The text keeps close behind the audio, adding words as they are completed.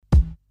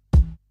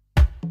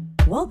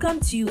Welcome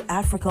to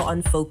Africa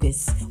on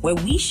Focus, where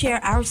we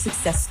share our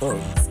success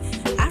stories.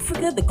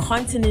 Africa, the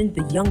continent,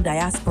 the young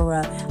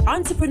diaspora,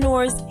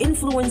 entrepreneurs,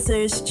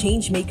 influencers,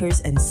 change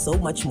makers, and so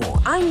much more.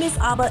 I'm Miss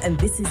Abba, and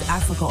this is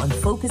Africa on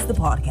Focus, the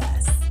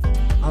podcast.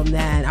 Oh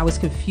man, I was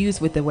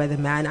confused with the weather,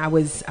 man. I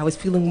was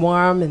feeling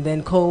warm and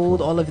then cold,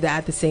 all of that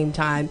at the same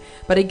time.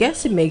 But I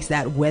guess it makes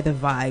that weather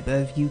vibe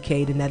of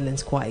UK, the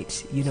Netherlands,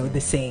 quite,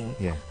 the same,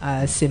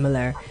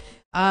 similar.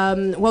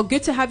 Well,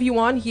 good to have you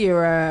on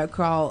here,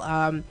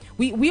 Carl.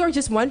 We are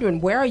just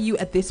wondering, where are you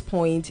at this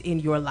point in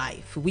your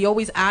life? We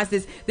always ask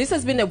this. This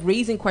has been a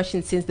raising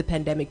question since the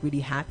pandemic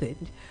really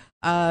happened.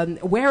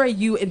 Where are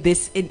you in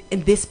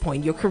this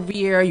point? Your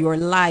career, your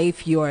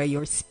life,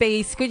 your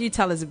space. Could you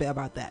tell us a bit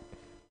about that?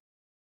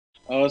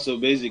 So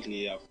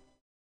basically, I've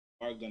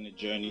embarked on a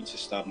journey to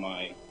start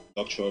my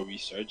doctoral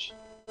research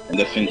in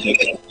the fintech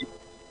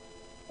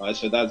space.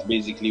 So that's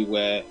basically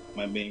where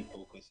my main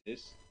focus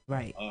is.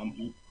 Right.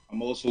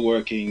 I'm also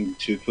working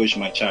to push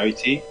my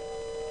charity.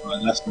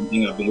 That's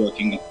something I've been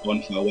working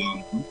on for a while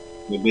now.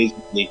 So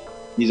basically,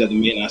 these are the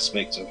main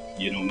aspects of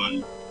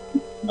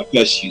my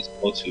pursuit.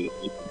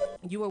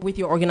 You were with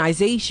your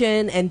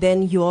organization, and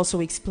then you also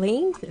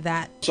explained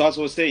that. So as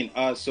I was saying,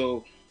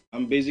 so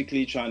I'm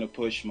basically trying to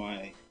push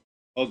my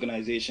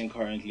organization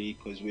currently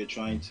because we're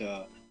trying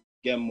to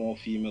get more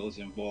females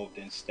involved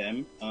in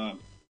STEM.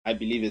 I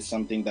believe it's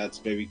something that's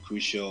very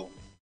crucial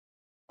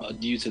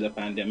due to the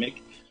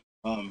pandemic.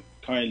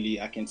 Currently,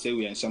 I can say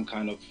we're in some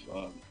kind of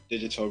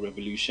digital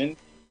revolution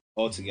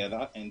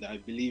altogether, and I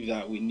believe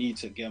that we need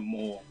to get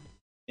more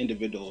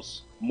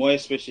individuals, more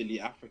especially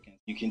Africans.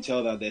 You can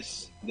tell that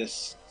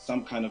there's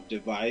some kind of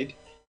divide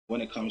when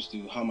it comes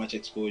to how much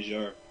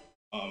exposure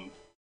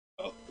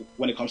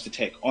when it comes to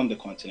tech on the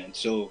continent.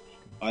 So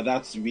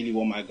that's really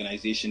what my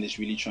organization is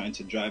really trying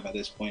to drive at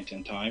this point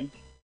in time.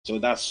 So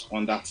that's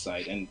on that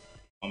side. And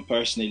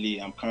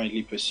personally, I'm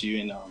currently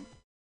pursuing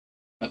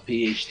a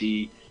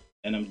PhD,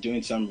 and I'm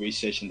doing some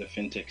research in the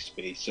fintech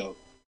space. So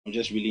I'm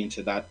just really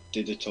into that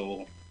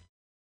digital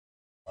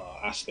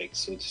aspect,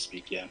 so to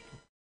speak. Yeah.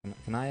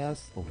 Can I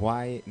ask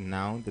why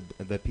now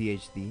the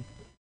PhD?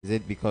 Is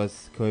it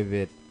because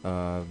COVID,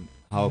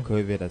 how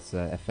COVID has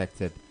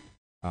affected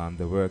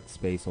the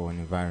workspace or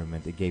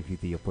environment? It gave you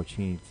the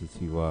opportunity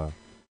to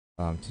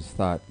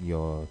start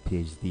your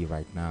PhD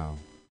right now,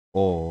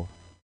 or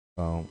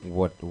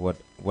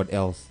what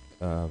else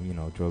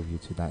drove you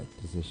to that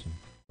decision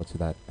or to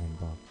that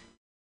involved?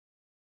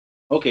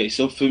 Okay,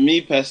 so for me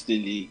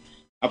personally,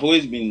 I've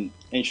always been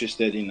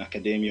interested in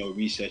academia or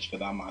research for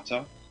that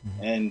matter.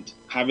 Mm-hmm. And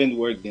having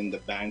worked in the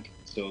bank,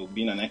 so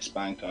being an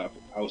ex-banker,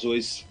 I was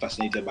always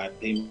fascinated by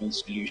payment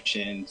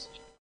solutions,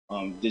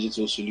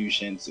 digital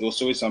solutions. It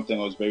was always something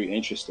I was very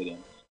interested in.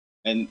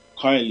 And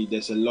currently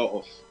there's a lot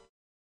of,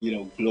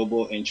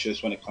 global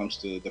interest when it comes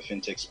to the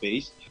fintech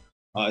space.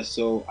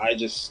 So I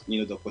just,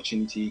 the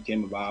opportunity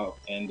came about,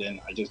 and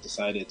then I just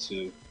decided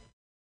to,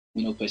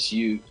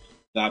 pursue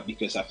that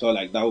because I felt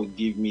like that would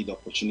give me the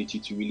opportunity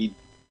to really,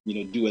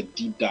 do a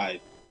deep dive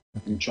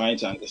in trying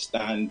to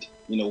understand,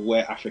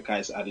 where Africa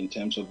is at in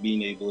terms of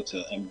being able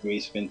to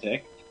embrace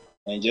fintech,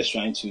 and just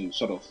trying to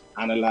sort of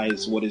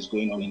analyze what is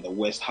going on in the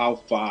West. How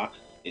far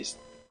is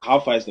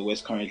the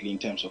West currently in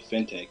terms of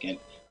fintech, and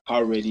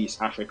how ready is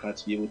Africa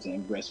to be able to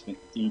embrace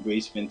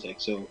fintech?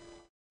 So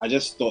I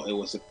just thought it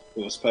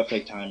was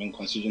perfect timing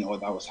considering all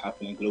that was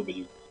happening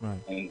globally, right.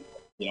 And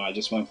I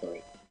just went for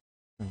it.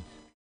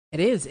 It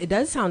is. It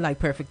does sound like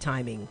perfect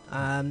timing.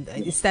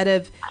 Instead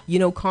of,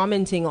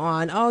 commenting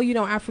on,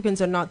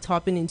 Africans are not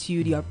tapping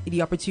into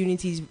the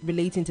opportunities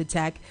relating to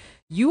tech,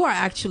 you are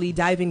actually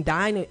diving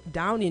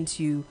down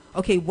into,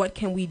 okay, what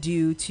can we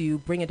do to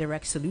bring a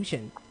direct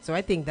solution? So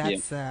I think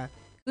that's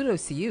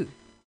kudos to you.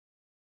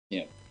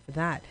 Yeah. For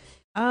that.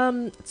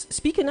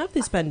 Speaking of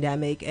this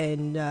pandemic,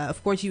 and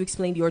of course you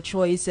explained your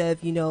choice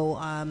of,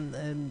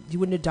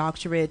 doing a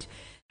doctorate.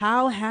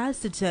 How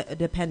has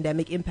the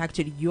pandemic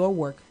impacted your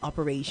work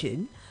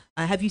operation?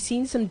 Have you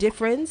seen some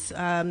difference?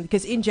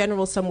 Because in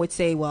general, some would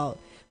say, well,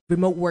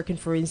 remote working,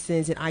 for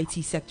instance, in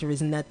IT sector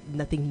is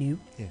nothing new.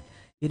 Yeah.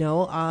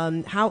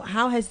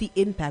 How has the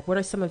impact? What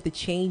are some of the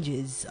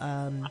changes?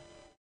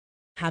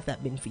 Have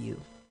that been for you?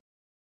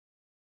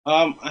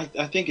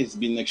 I think it's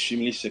been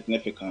extremely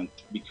significant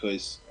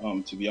because,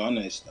 to be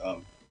honest,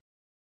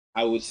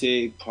 I would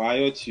say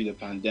prior to the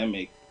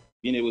pandemic,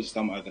 being able to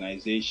start my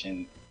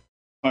organization.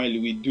 Currently,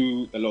 we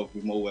do a lot of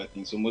remote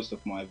working, so most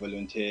of my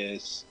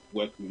volunteers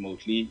work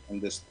remotely,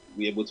 and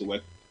we're able to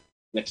work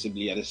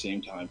flexibly at the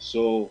same time.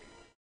 So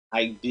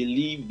I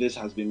believe this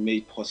has been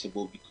made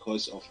possible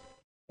because of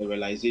the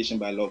realization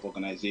by a lot of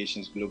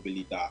organizations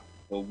globally that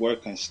the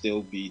work can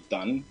still be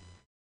done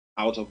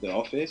out of the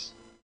office.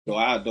 So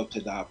I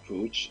adopted that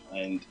approach,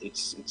 and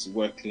it's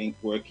working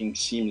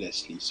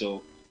seamlessly.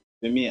 So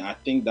for me, I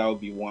think that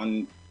would be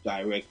one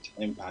direct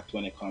impact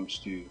when it comes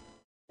to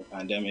the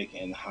pandemic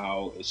and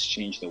how it's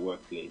changed the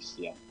workplace.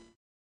 Yeah.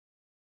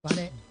 Got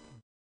it.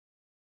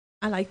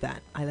 I like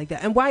that.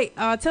 And why?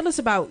 Tell us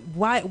about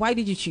why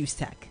did you choose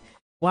tech?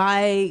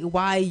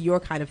 Why your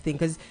kind of thing?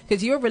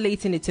 Because you're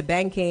relating it to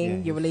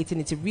banking, you're relating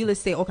it to real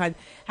estate, all kind.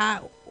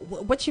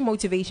 What's your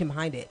motivation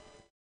behind it?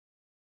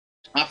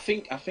 I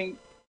think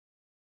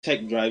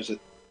tech drives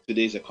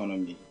today's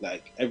economy.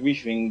 Like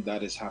everything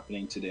that is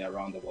happening today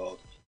around the world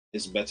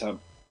is better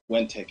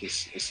when tech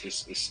is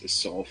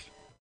sort of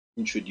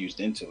introduced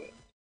into it.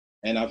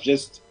 And I've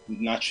just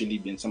naturally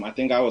been I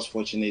think I was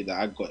fortunate that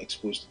I got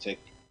exposed to tech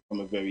from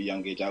a very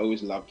young age. I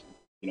always loved,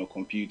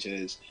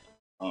 computers,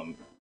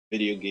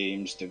 video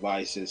games,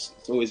 devices.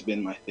 It's always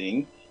been my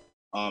thing.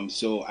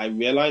 So I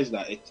realized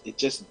that it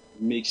just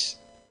makes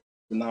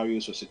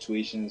scenarios or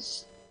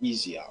situations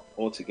easier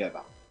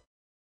altogether.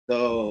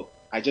 So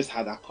I just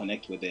had that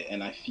connect with it,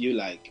 and I feel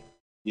like,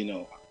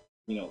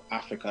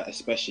 Africa,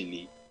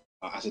 especially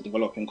as a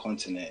developing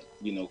continent,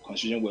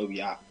 considering where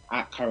we are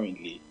at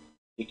currently,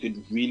 it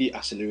could really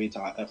accelerate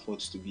our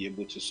efforts to be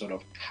able to sort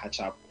of catch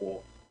up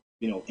or,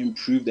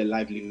 improve the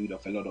livelihood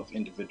of a lot of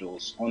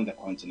individuals on the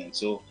continent.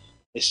 So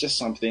it's just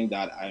something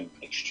that I'm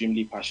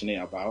extremely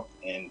passionate about,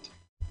 and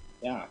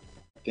yeah,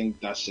 I think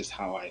that's just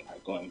how I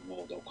got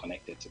involved or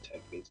connected to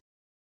tech basically.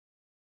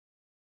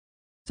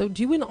 So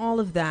doing all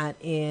of that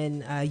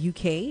in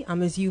UK,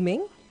 I'm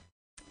assuming,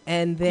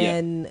 and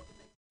then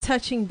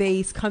touching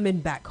base, coming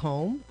back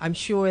home. I'm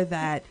sure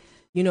that,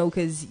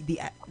 because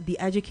the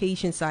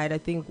education side, I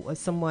think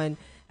someone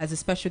as a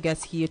special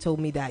guest here told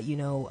me that,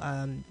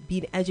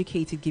 being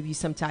educated give you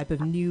some type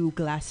of new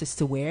glasses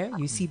to wear.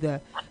 You see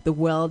the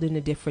world in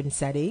a different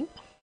setting.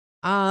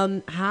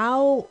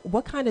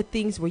 What kind of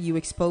things were you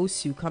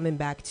exposed to coming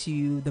back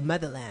to the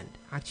motherland,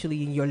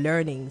 actually, in your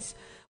learnings?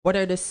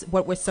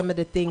 What were some of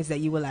the things that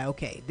you were like,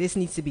 okay, this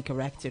needs to be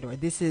corrected, or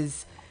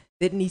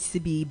it needs to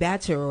be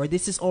better, or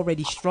this is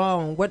already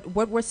strong?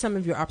 What were some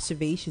of your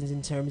observations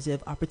in terms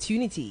of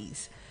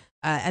opportunities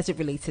as it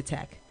relates to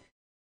tech?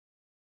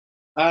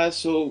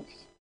 So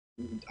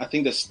I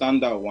think the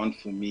standout one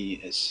for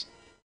me is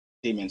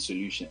payment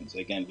solutions,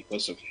 again,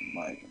 because of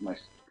my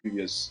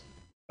previous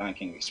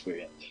banking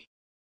experience.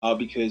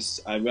 Because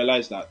I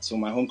realized that, so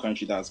my home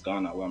country, that's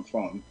Ghana, where I'm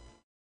from,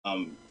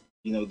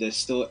 there's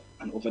still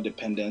an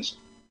overdependence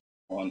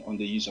on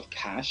the use of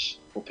cash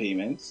for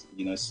payments.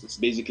 It's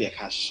basically a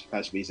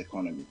cash-based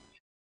economy.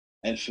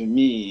 And for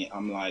me,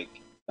 I'm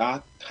like,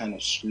 that kind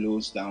of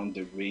slows down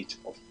the rate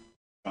of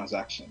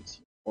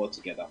transactions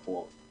altogether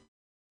for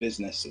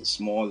businesses,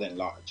 small and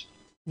large.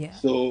 Yeah.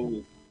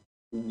 So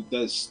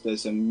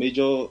there's a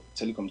major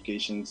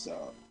telecommunications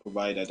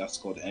provider that's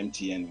called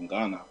MTN in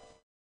Ghana,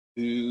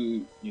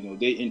 who,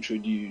 they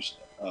introduced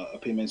a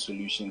payment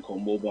solution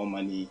called mobile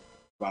money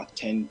about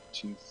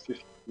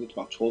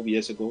 12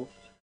 years ago.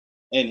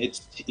 And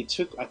it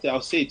took,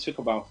 I'll say it took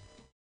about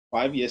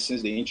 5 years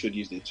since they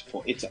introduced it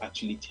for it to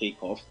actually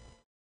take off.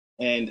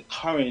 And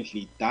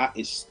currently that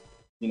is,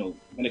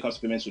 when it comes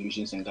to payment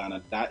solutions in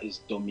Ghana, that is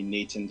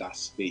dominating that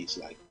space.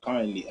 Like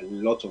currently a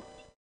lot of,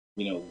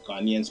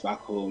 Ghanaians back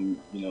home,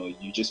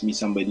 you just meet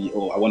somebody,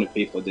 oh, I want to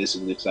pay for this.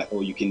 And it's like,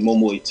 oh, you can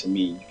Momo it to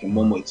me. You can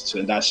Momo it to,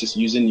 and that's just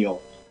using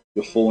your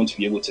phone to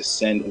be able to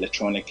send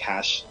electronic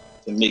cash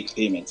to make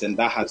payments. And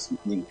that has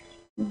been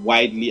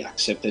widely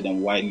accepted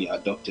and widely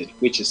adopted,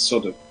 which is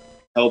sort of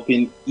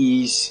helping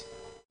ease,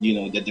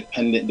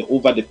 the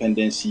over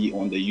dependency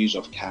on the use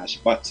of cash.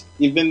 But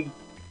even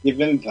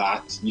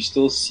that, you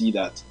still see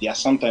that there are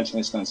sometimes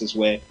instances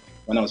where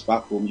when I was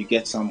back home, you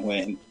get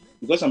somewhere, and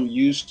because I'm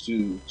used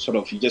to sort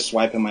of you just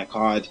swiping my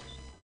card,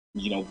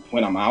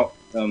 when I'm out,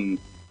 there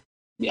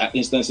are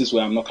instances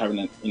where I'm not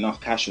carrying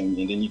enough cash on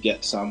me, and then you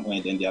get somewhere,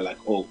 and then they're like,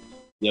 oh,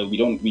 yeah,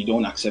 we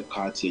don't accept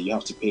cards here. You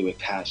have to pay with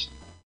cash.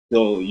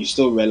 So you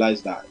still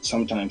realize that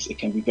sometimes it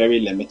can be very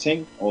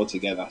limiting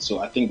altogether. So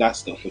I think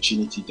that's the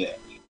opportunity there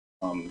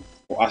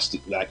for us to,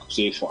 like,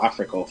 say, for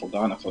Africa or for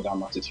Ghana, for that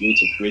matter, to be able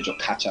to bridge or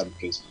catch up,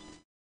 because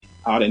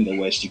out in the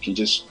West, you can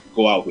just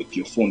go out with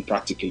your phone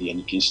practically, and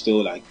you can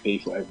still like pay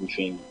for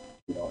everything,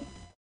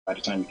 by the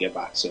time you get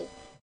back. So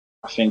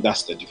I think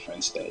that's the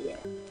difference there. Yeah.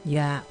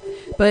 Yeah,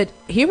 but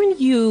hearing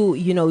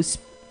you,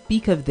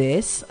 speak of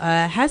this,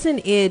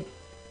 hasn't it?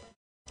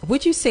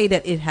 Would you say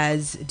that it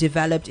has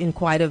developed in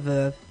quite of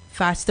a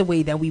faster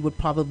way than we would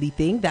probably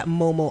think, that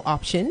Momo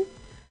option,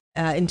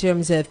 in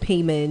terms of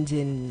payment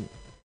and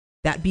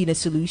that being a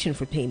solution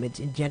for payment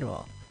in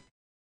general?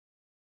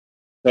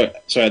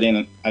 Sorry, I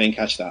didn't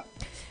catch that.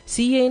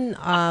 Seeing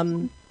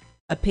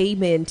a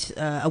payment,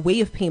 a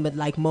way of payment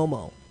like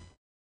Momo.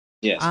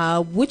 Yes.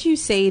 Would you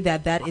say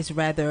that is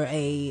rather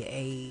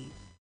a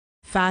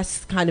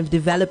fast kind of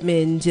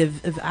development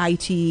of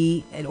IT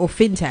or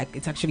fintech?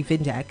 It's actually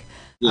fintech.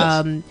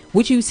 Yes.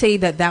 Would you say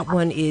that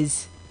one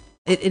is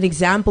an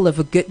example of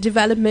a good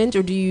development,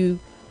 or do you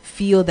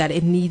feel that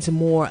it needs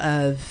more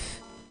of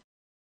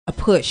a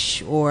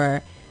push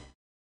or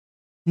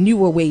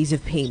newer ways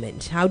of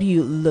payment? How do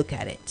you look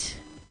at it?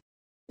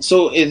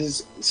 So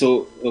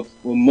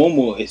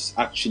Momo is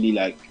actually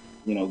like,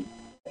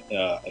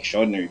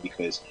 extraordinary,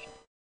 because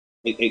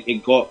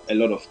it got a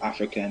lot of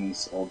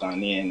Africans or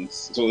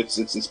Ghanaians. So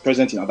it's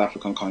present in other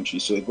African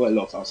countries. So it got a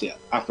lot of, I'll say,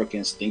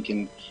 Africans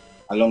thinking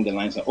along the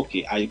lines of,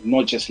 okay, I'm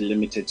not just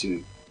limited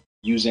to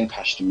using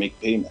cash to make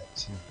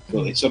payments.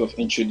 So it sort of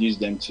introduced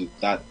them to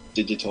that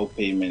digital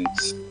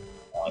payments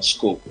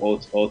scope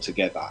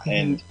altogether.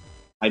 And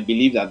I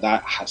believe that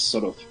that has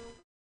sort of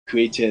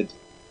created,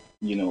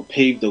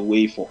 paved the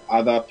way for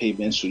other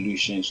payment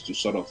solutions to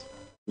sort of,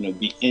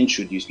 be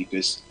introduced,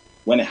 because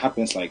when it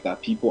happens like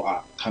that, people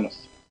are kind of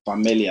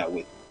familiar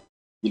with,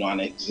 an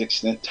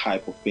existing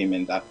type of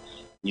payment that,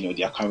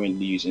 they are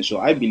currently using. So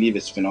I believe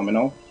it's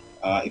phenomenal.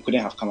 It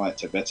couldn't have come out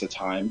at a better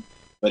time.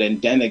 But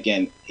then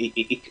again,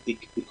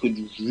 it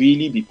could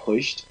really be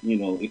pushed.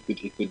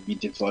 It could be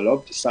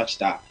developed such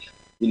that,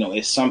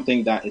 it's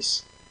something that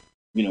is,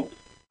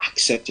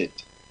 accepted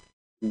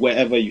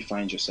wherever you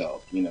find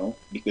yourself.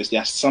 Because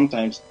there are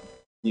sometimes,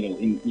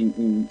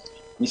 in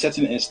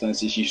certain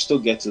instances, you still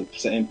get to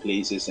certain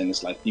places and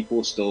it's like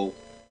people still,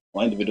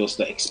 or individuals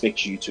still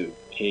expect you to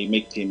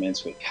make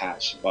payments with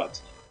cash.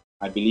 But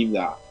I believe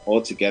that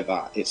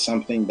altogether, it's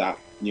something that,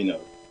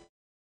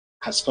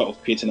 has sort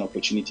of created an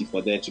opportunity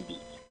for there to be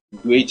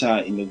greater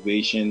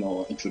innovation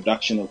or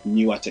introduction of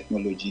newer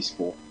technologies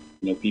for,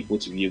 people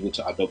to be able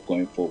to adopt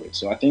going forward.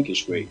 So I think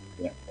it's great.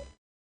 Yeah.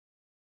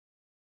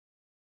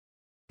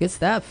 Good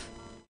stuff.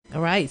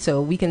 All right,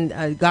 so we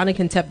can Ghana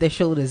can tap their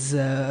shoulders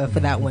for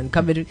that one.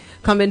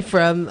 Coming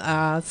from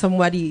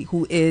somebody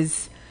who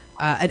is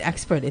an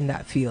expert in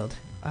that field.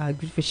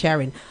 Good for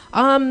sharing.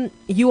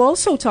 You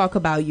also talk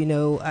about,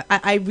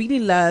 I really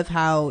love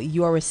how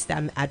you're a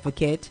STEM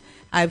advocate.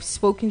 I've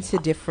spoken to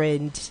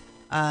different,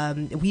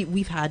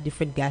 we've had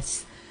different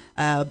guests,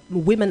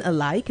 women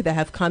alike, that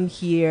have come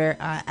here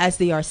as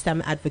they are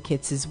STEM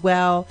advocates as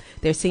well.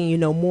 They're saying,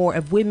 more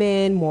of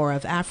women, more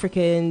of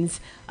Africans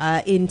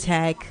in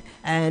tech,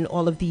 and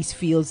all of these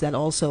fields that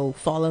also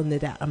fall under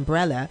that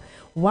umbrella.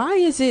 Why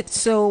is it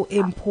so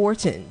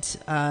important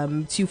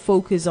to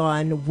focus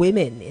on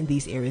women in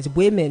these areas,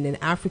 women and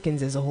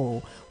Africans as a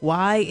whole?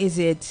 Why is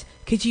it,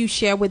 could you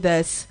share with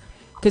us,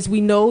 because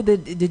we know the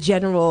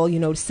general,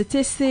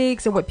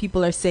 statistics and what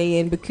people are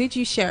saying, but could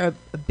you share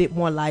a bit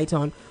more light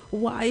on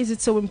why is it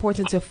so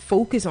important to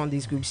focus on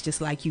these groups just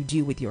like you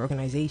do with your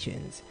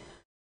organizations?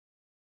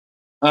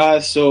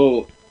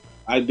 So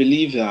I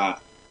believe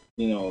that,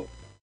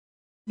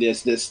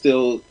 there's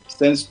still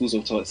 10 schools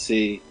of thought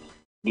say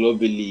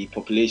globally,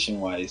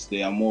 population-wise,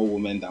 there are more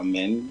women than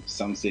men.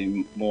 Some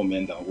say more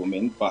men than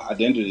women. But at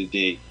the end of the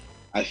day,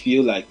 I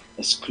feel like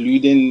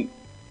excluding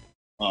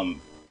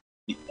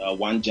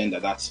one gender,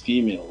 that's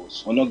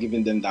females, or not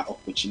giving them that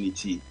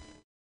opportunity,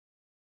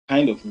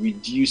 kind of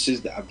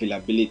reduces the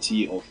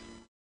availability of,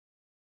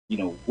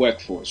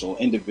 workforce or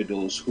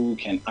individuals who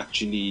can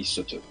actually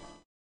sort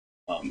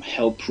of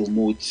help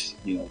promote,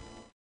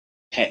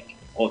 tech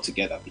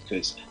altogether.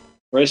 Because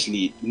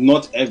firstly,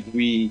 not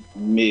every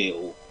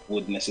male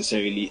would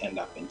necessarily end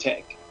up in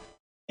tech.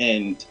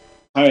 And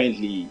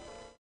currently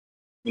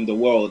in the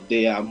world,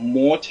 there are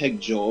more tech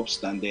jobs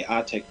than there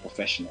are tech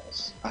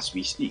professionals as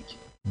we speak.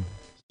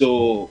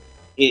 So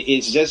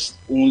it's just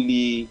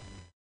only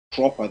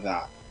proper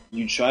that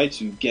you try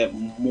to get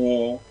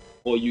more,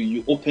 or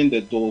you open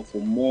the door for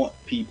more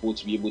people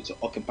to be able to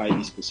occupy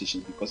these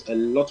positions, because a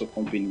lot of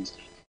companies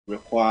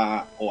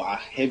require or are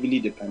heavily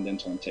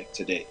dependent on tech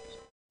today.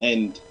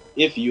 And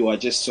if you are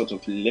just sort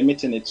of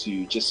limiting it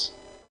to just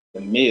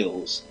the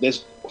males,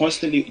 there's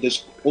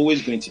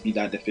always going to be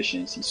that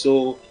deficiency.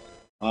 So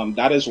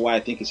that is why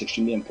I think it's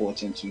extremely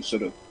important to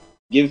sort of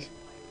give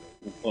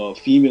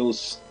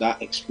females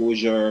that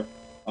exposure,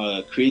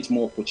 create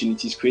more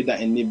opportunities, create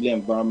that enabling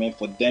environment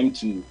for them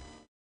to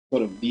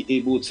sort of be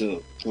able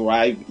to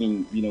thrive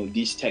in,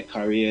 these tech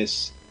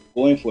careers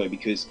going forward.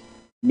 Because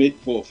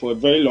for a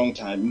very long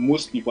time,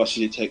 most people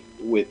associate tech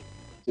with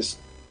just,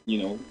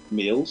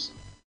 males.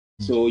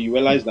 So you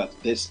realize that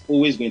there's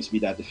always going to be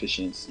that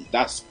deficiency.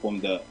 That's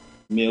from the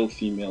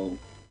male-female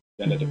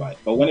gender divide.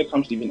 But when it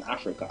comes to even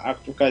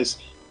Africa is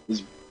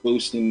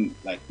boasting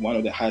like one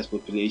of the highest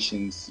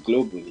populations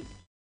globally.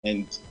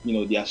 And,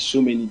 there are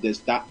so many, there's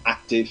that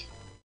active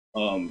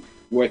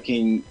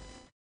working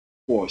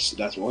force.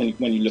 That's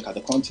when you look at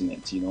the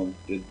continent,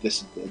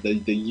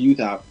 the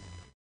youth are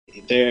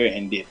there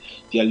and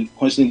they are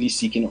constantly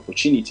seeking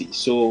opportunities.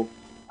 So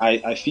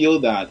I feel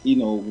that,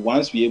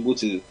 once we're able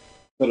to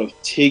sort of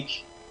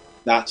take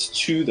that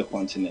to the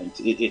continent,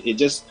 it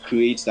just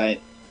creates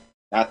that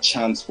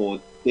chance for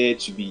there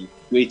to be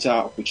greater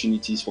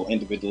opportunities for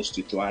individuals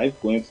to thrive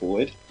going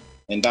forward.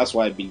 And that's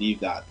why I believe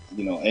that,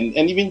 and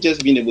even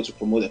just being able to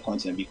promote the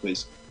continent,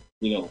 because,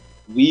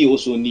 we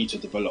also need to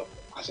develop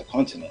as a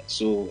continent.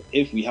 So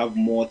if we have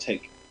more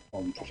tech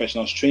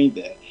professionals trained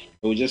there,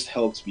 it will just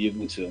help to be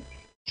able to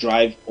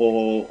drive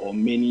all or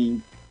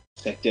many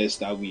sectors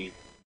that we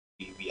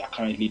are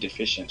currently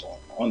deficient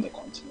on the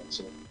continent.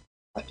 So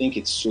I think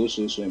it's so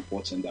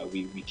important that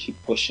we keep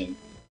pushing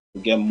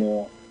to get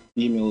more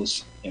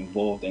females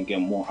involved and get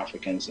more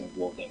Africans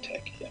involved in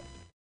tech. Yeah.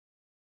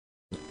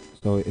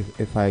 So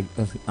if I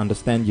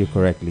understand you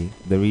correctly,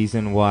 the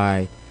reason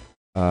why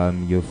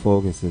your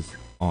focus is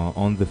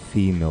on the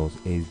females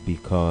is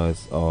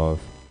because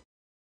of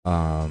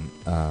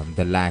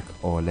the lack,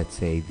 or let's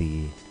say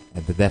the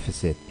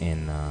deficit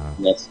in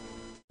Yes.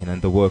 in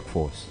the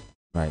workforce,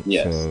 right?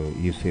 Yes. So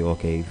you feel,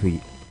 okay,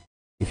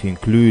 if you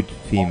include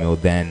female,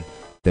 then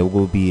there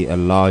will be a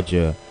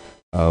larger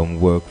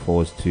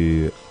workforce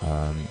to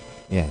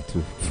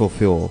to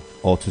fulfill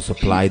or to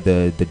supply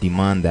the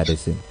demand that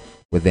is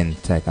within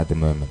tech at the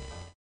moment.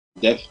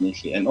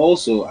 Definitely. And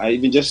also, I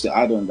even just to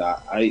add on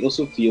that, I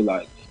also feel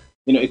like,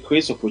 it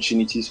creates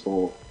opportunities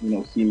for,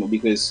 female,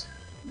 because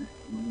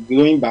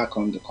going back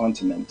on the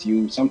continent,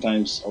 you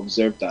sometimes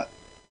observe that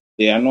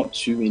there are not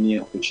too many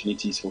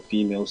opportunities for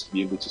females to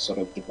be able to sort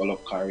of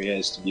develop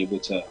careers, to be able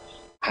to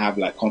have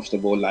like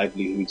comfortable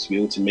livelihoods, to be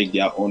able to make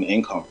their own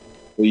income.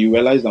 But you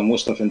realize that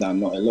most often than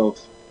not, a lot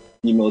of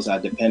females are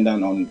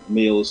dependent on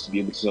males to be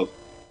able to sort of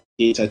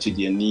cater to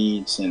their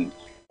needs and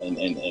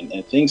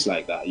things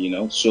like that,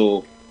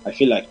 So I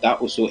feel like that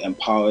also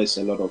empowers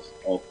a lot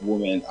of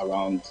women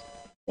around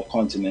the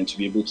continent to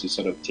be able to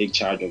sort of take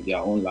charge of their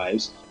own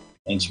lives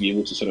and to be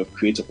able to sort of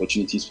create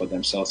opportunities for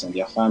themselves and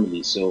their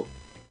families. So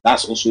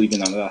that's also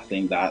even another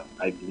thing that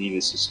I believe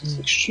is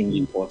extremely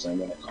important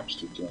when it comes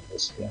to doing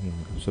this. Yeah.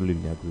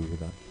 Absolutely agree with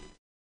that.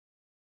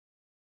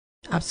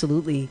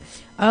 Absolutely.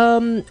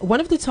 One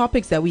of the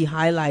topics that we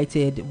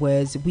highlighted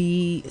was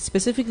we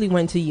specifically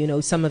went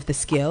to, some of the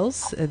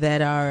skills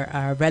that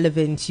are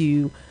relevant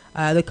to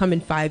the coming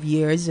 5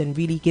 years, and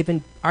really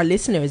giving our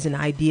listeners an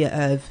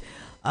idea of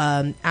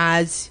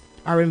as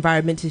our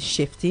environment is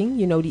shifting,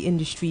 the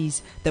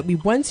industries that we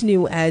once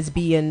knew as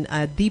being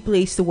the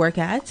place to work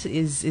at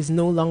is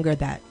no longer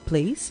that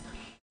place.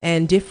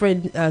 And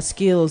different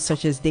skills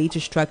such as data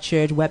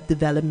structured, web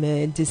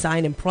development,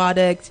 design and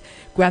product,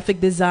 graphic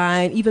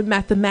design, even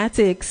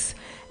mathematics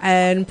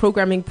and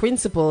programming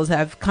principles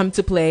have come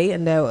to play.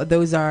 And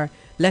those are,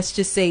 let's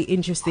just say,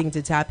 interesting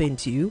to tap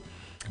into.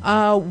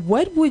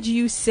 What would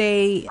you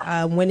say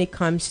when it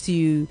comes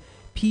to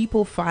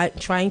people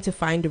trying to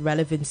find the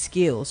relevant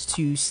skills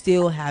to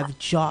still have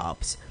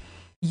jobs?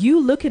 You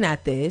looking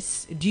at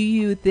this, do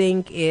you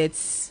think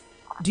it's,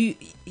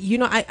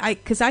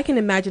 because I can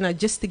imagine,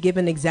 just to give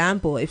an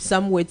example, if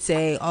some would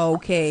say, oh,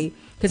 okay,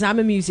 because I'm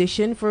a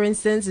musician, for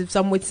instance, if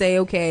some would say,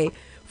 okay,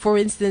 for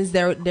instance,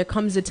 there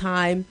comes a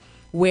time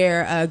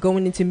where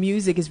going into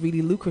music is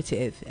really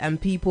lucrative, and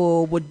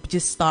people would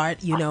just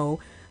start,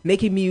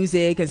 making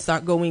music and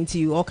start going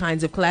to all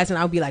kinds of classes, and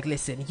I'll be like,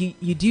 listen,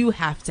 you do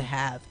have to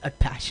have a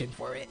passion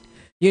for it.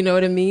 You know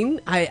what I mean?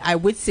 I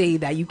would say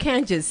that you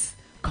can't just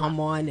come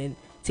on and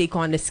take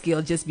on the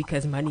skill just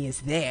because money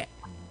is there,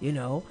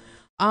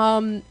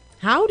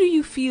 How do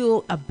you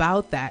feel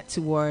about that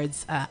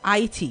towards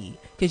IT?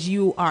 Because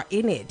you are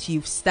in it,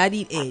 you've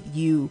studied it,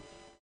 you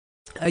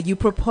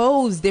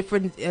propose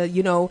different,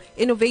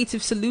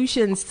 innovative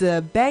solutions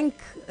to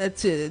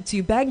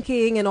to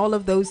banking and all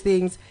of those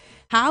things.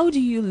 How do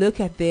you look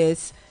at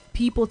this?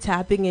 People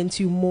tapping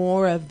into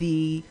more of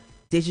the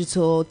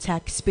digital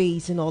tech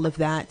space and all of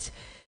that.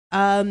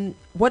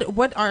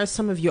 What are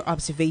some of your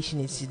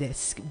observations to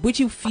this? Would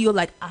you feel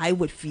like I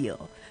would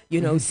feel?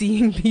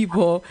 Seeing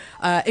people,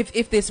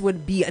 if this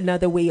would be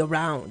another way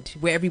around,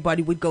 where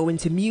everybody would go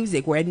into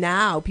music, where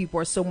now people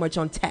are so much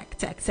on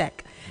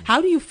tech.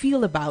 How do you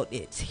feel about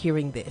it,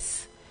 hearing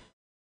this?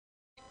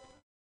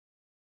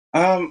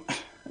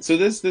 So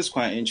this is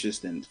quite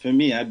interesting. For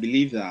me, I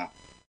believe that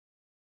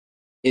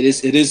it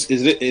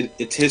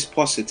is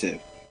positive.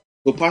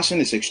 So passion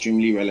is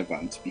extremely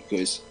relevant,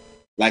 because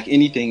like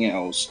anything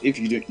else, if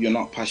you're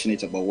not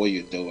passionate about what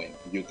you're doing,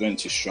 you're going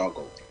to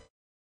struggle.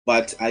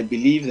 But I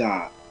believe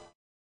that,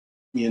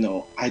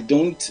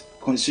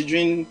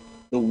 considering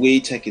the way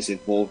tech is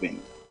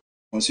evolving,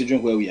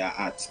 considering where we are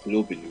at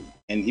globally,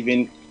 and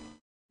even,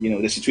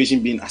 the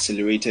situation being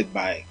accelerated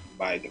by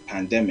the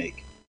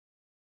pandemic,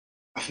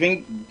 I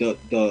think the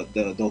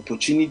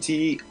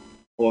opportunity,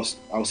 or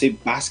I would say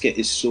basket,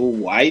 is so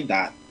wide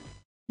that,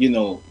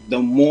 the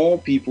more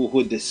people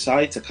who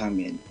decide to come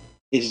in,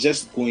 it's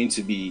just going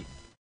to be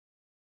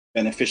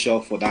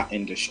beneficial for that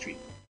industry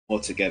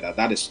altogether.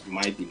 That is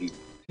my belief.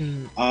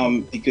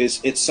 Because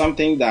it's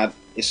something that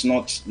is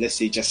not, let's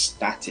say, just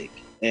static,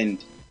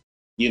 and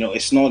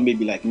it's not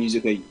maybe like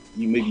music where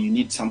you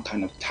need some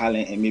kind of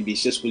talent, and maybe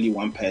it's just only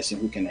one person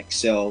who can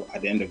excel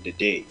at the end of the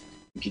day.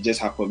 You could just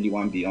have probably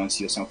one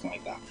Beyonce or something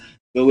like that.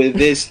 But with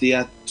this,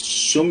 there are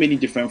so many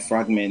different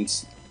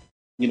fragments.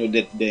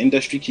 The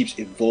industry keeps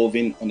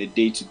evolving on a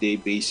day-to-day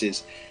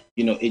basis.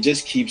 It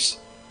just keeps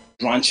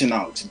branching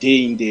out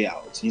day in, day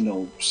out.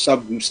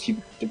 Subgroups keep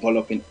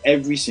developing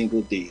every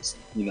single day.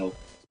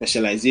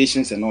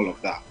 Specializations and all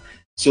of that.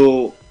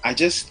 So I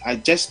just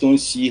don't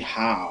see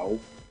how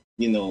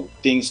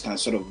things can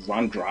sort of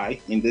run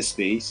dry in this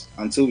space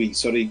until we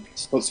sort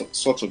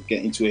of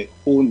get into a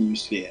whole new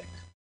sphere.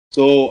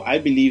 So I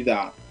believe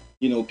that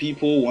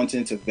people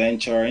wanting to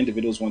venture,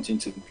 individuals wanting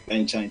to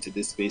venture into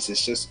this space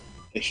is just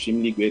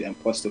extremely great and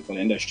positive for the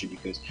industry,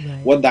 because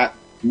what that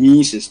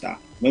means is that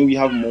when we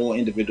have more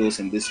individuals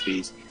in this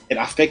space, it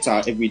affects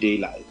our everyday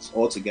lives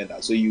altogether.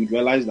 So you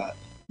realize that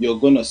you're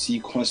going to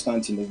see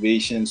constant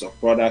innovations of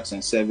products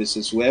and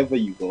services wherever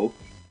you go.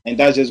 and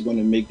that's just going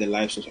to make the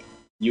lives of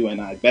you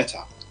and I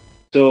better.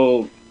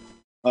 So,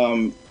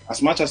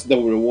 as much as the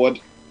reward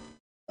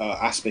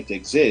aspect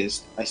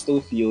exists, I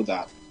still feel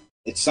that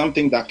it's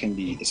something that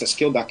it's a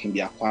skill that can be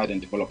acquired and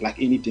developed like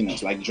anything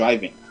else, like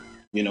driving,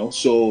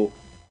 So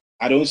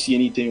I don't see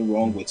anything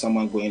wrong with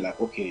someone going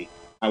like, okay,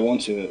 I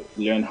want to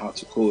learn how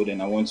to code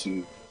and I want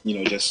to,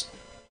 to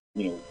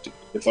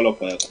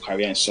develop a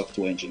career in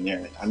software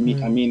engineering. I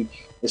mean,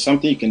 it's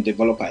something you can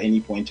develop at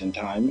any point in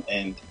time,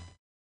 and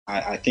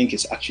I think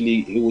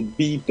it would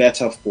be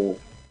better for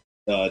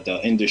the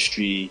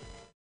industry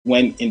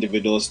when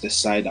individuals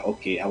decide that,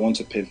 okay, I want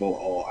to pivot,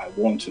 or I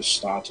want to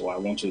start, or I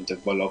want to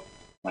develop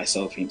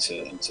myself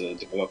into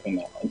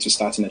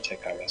starting a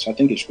tech career. So I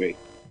think it's great.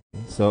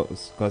 So,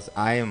 because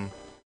I am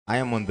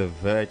on the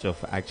verge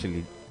of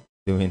actually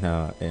doing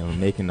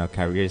making a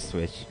career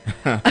switch.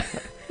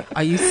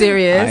 Are you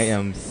serious? I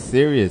am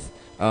serious.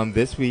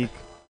 This week,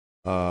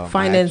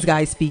 finance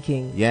guy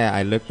speaking. Yeah,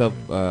 I looked up.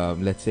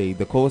 Let's say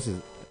the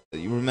courses.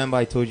 You remember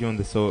I told you on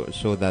the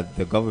show that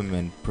the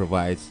government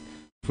provides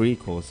free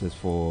courses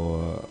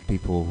for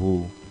people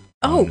who.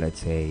 Let's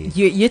say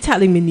you're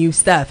telling me new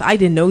stuff. I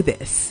didn't know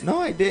this. No,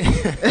 I did.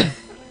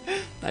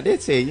 I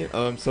did say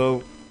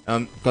so.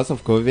 Because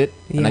of COVID,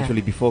 and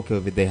actually before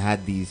COVID, they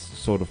had these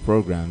sort of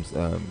programs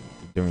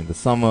during the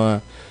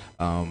summer,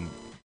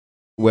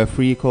 were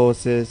free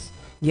courses.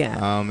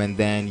 Yeah. And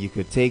then you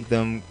could take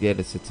them, get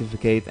a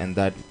certificate, and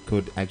that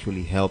could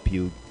actually help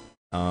you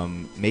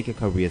make a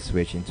career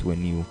switch into a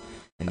new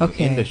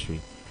industry.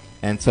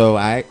 And so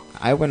I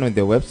went on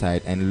their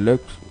website and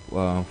looked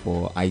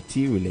for IT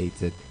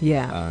related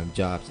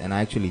jobs, and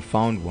I actually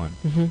found one,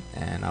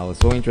 and I was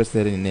so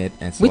interested in it.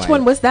 And so which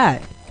one was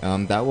that?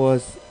 That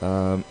was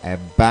a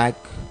back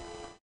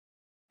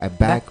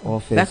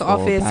office or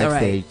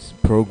backstage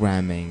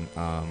programming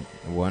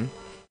one.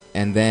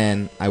 And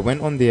then I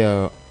went on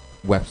their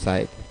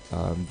website,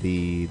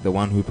 the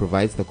one who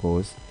provides the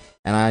course,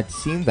 and I had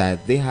seen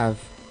that they have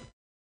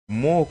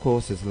more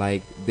courses.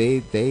 Like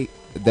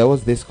there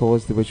was this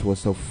course which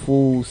was a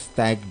full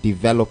stack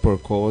developer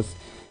course,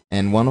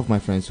 and one of my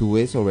friends who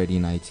is already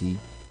in IT,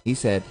 he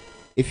said,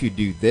 if you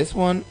do this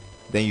one,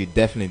 then you're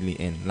definitely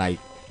in. Like,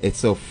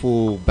 it's a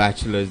full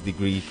bachelor's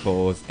degree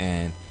course,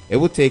 and it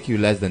would take you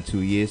less than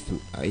 2 years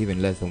to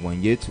even less than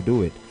 1 year to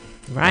do it.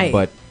 Right.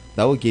 But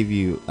that will give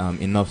you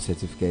enough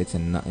certificates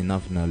and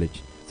enough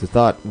knowledge to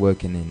start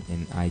working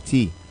in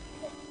IT.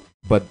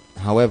 But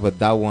however,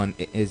 that one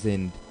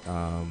isn't.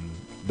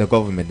 The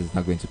government is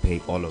not going to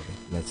pay all of it.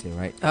 Let's say,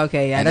 right?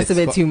 Okay, yeah, and that's a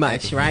bit too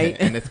much, right?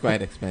 And it's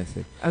quite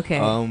expensive. Okay.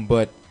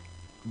 But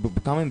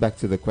coming back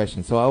to the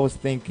question, so I was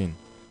thinking,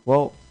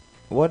 well,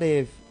 what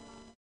if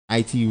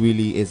IT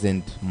really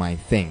isn't my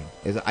thing?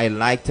 I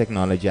like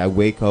technology. I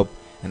wake up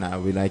and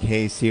I'll be like,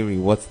 hey Siri,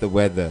 what's the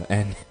weather?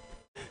 And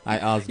I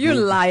ask You're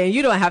Google. lying.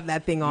 You don't have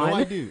that thing on. No,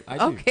 I do.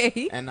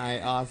 Okay. And I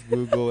ask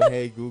Google,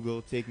 hey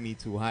Google, take me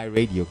to Hi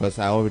Radio, because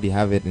I already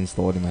have it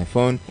installed in my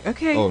phone.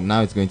 Okay. Oh,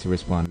 now it's going to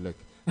respond. Look.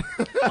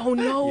 Oh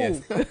no.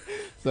 Yes.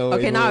 So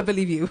okay, now I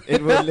believe you.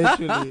 It will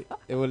literally,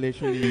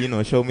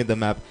 show me the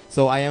map.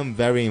 So I am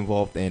very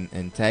involved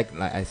in tech,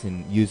 like as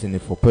in using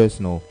it for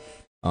personal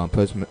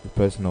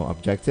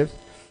objectives.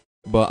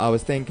 But I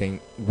was thinking,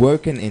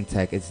 working in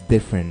tech is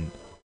different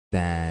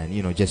than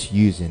just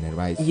using it,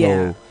 right?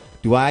 Yeah. So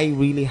do I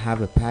really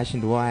have a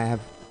passion? Do I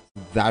have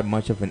that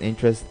much of an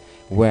interest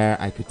where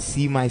I could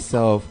see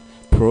myself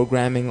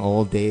programming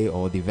all day,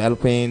 or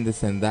developing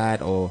this and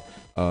that, or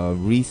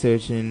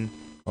researching,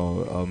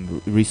 or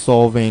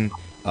resolving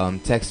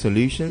tech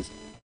solutions?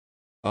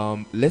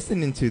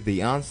 Listening to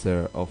the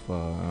answer of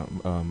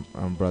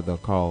Brother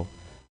Carl,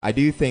 I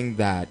do think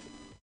that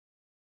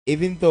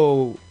even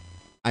though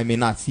I may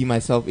not see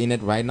myself in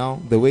it right now,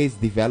 the way it's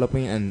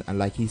developing, and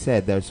like he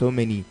said, there are so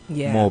many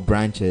more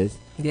branches.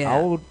 Yeah.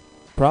 I would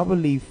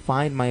probably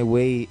find my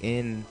way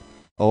in,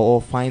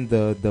 or find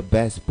the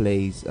best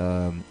place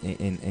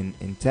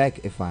in tech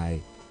if I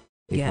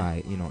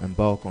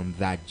embark on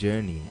that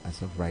journey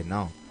as of right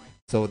now.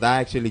 So that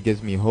actually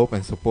gives me hope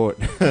and support.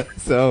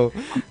 So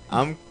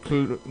I'm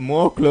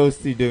more close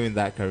to doing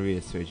that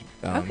career switch.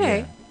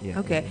 Okay.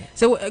 Yeah.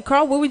 So,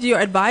 Carl, what would your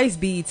advice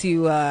be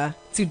to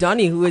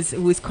Donnie, who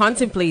is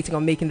contemplating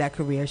on making that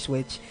career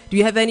switch? Do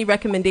you have any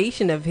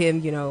recommendation of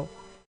him,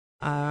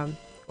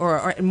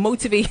 or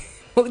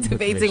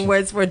motivating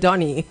words for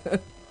Donnie?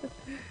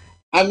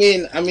 I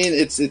mean,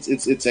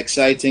 it's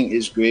exciting.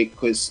 It's great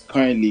because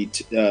currently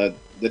the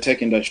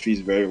tech industry is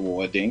very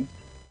rewarding.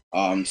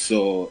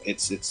 So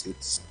it's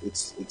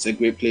a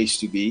great place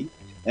to be.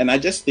 And I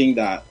just think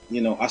that,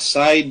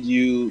 aside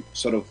you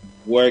sort of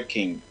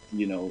working,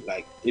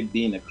 like it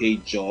being a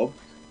paid job,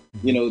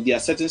 there are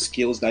certain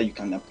skills that you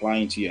can apply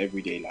into your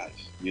everyday life,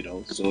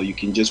 so you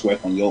can just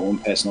work on your own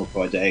personal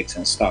projects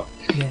and stuff.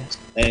 Yes.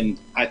 And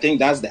I think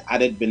that's the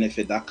added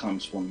benefit that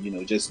comes from,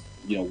 just,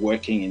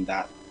 working in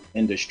that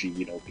industry,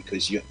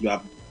 because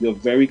you're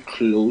very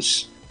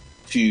close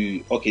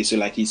to, okay, so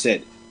like he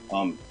said,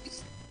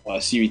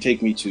 Siri,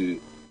 take me to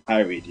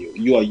iRadio.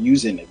 You are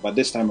using it, but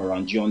this time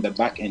around, you're on the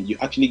back end. You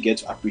actually get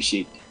to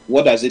appreciate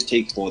what does it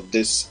take for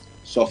this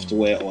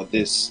software or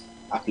this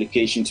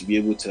application to be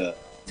able to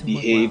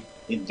behave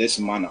in this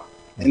manner.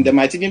 And there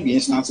might even be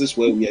instances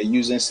where we are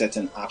using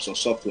certain apps or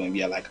software and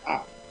we are like,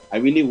 I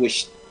really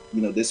wish,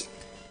 this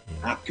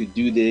app could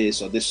do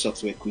this or this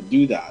software could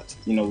do that.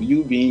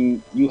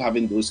 You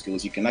having those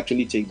skills, you can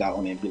actually take that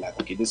on and be like,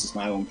 okay, this is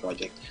my own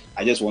project.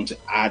 I just want to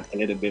add a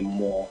little bit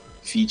more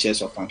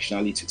features or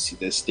functionality to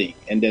this thing.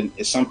 And then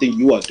it's something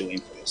you are doing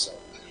for yourself.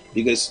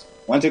 Because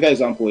one typical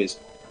example is,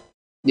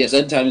 there are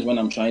certain times when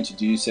I'm trying to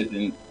do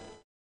certain,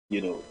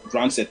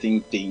 run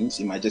certain things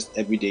in my just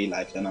everyday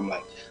life, and I'm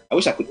like, I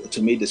wish I could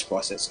automate this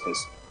process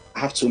because I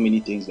have so many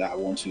things that I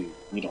want to,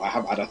 I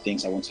have other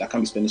things I want to. I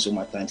can't be spending so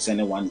much time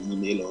sending one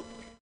email or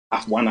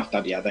one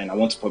after the other, and I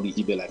want to probably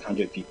email like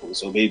 100 people.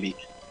 So maybe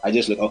I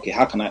just look, okay,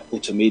 how can I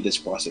automate this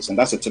process? And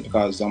that's a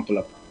typical example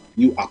of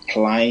you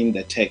applying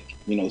the tech,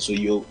 so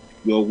you're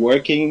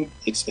working,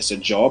 it's a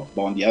job,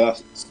 but on the other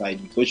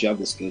side, because you have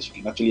the skills, you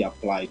can actually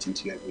apply it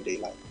into your everyday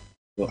life.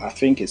 So I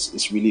think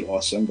it's really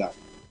awesome that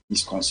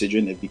he's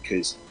considering it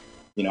because,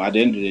 at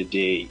the end of the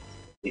day,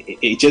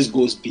 it just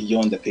goes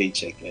beyond the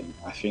paycheck, and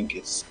I think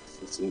it's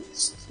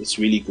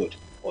really good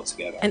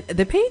altogether. And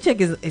the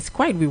paycheck is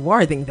quite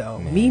rewarding, though.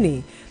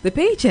 Meaning, the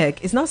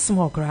paycheck is not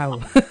small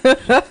crowd.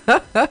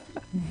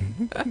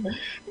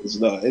 It's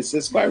not.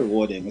 It's quite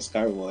rewarding. It's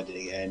quite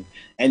rewarding, and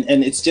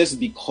it's just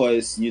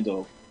because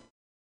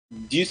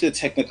due to the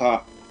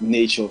technical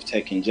nature of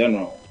tech in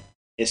general,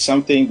 it's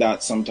something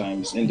that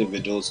sometimes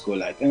individuals go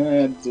like,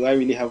 do I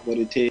really have what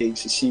it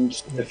takes? It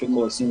seems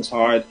difficult. It seems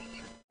hard.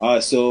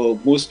 So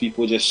most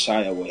people just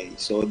shy away.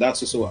 So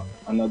that's also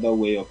another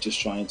way of just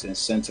trying to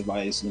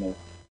incentivize,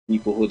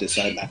 people who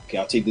decide like, okay,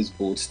 I'll take this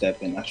bold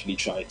step and actually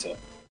try to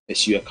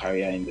pursue a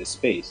career in this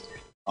space.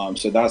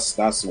 So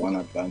that's one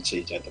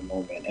advantage at the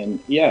moment. And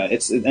yeah,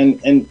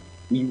 and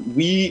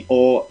we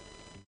all,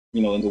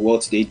 in the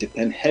world today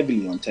depend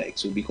heavily on tech.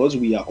 So because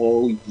we are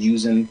all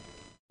using,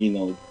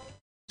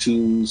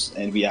 tools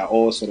and we are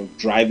all sort of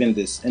driving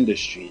this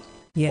industry,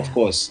 of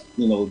course,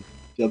 the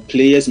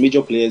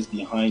major players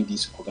behind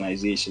these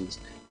organizations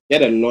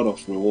get a lot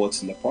of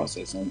rewards in the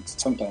process. And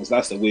sometimes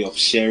that's the way of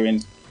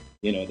sharing,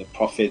 the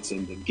profits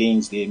and the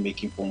gains they're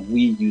making from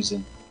we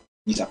using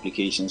these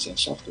applications and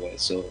software.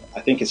 So I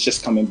think it's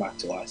just coming back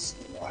to us,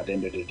 at the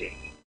end of the day.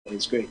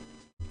 It's great.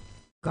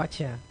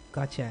 Gotcha.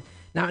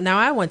 Now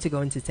I want to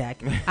go into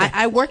tech.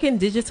 I work in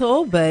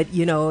digital, but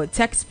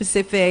tech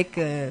specific.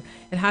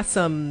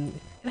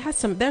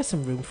 There's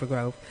some room for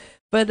growth.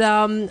 But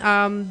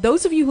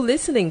those of you who are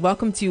listening,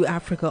 welcome to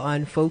Africa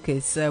on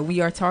Focus. We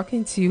are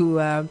talking to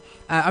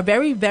a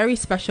very, very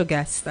special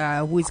guest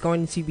who is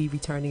going to be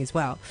returning as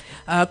well.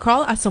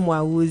 Carl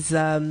Asamoah, who's,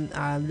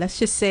 let's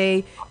just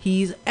say,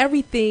 he's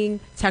everything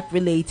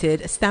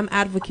tech-related, a STEM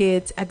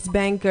advocate,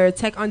 ex-banker,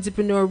 tech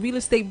entrepreneur, real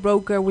estate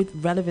broker with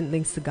relevant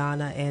links to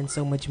Ghana, and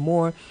so much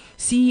more.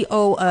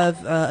 CEO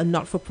of a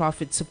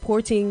not-for-profit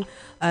supporting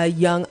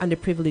young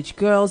underprivileged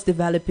girls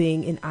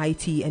developing in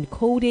IT and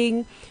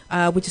coding,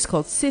 which is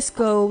called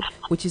Cisco,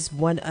 which is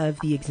one of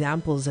the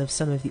examples of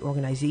some of the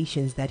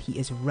organizations that he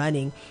is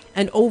running.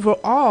 And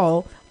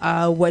overall,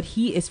 what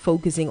he is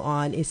focusing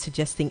on is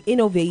suggesting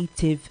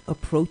innovative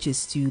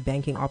approaches to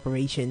banking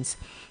operations.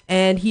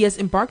 And he has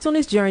embarked on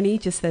his journey,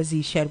 just as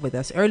he shared with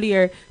us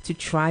earlier, to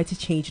try to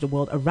change the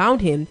world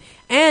around him,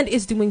 and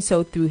is doing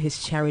so through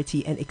his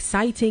charity and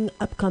exciting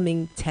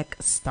upcoming tech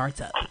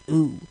startup.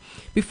 Ooh.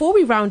 Before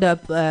we round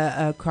up,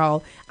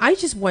 Carl, I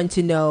just want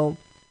to know,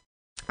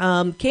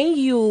 can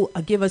you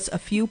give us a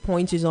few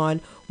pointers on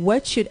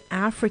what should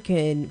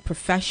African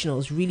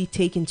professionals really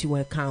take into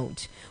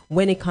account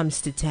when it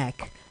comes to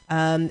tech?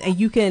 And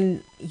you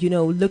can,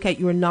 look at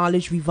your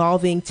knowledge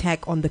revolving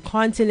tech on the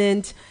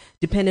continent,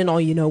 depending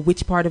on,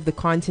 which part of the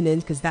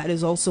continent, because that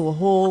is also a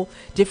whole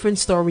different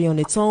story on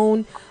its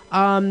own.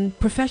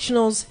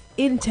 Professionals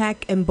in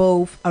tech and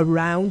both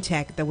around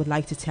tech that would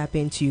like to tap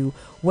into,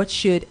 what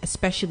should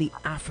especially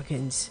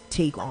Africans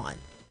take on,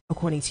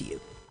 according to you?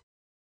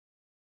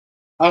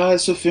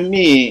 So for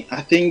me,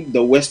 I think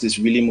the West is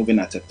really moving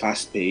at a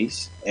fast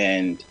pace,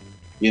 and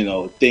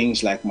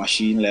things like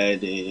machine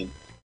learning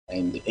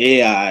and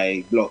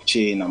AI,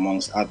 blockchain,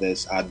 amongst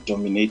others, are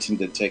dominating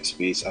the tech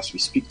space as we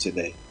speak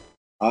today.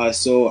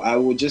 So I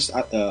would just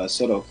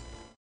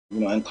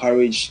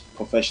encourage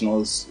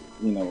professionals,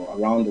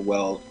 around the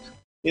world,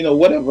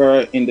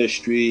 whatever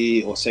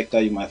industry or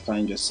sector you might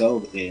find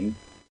yourself in,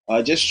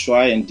 just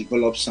try and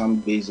develop some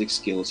basic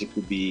skills. It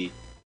could be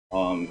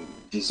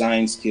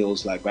design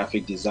skills like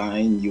graphic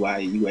design,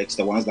 UI, UX,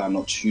 the ones that are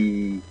not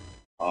too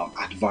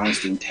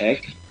advanced in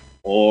tech,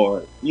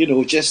 or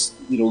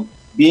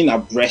being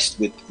abreast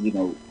with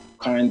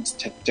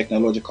current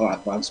technological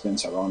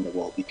advancements around the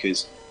world.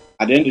 Because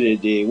at the end of the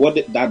day, what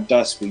that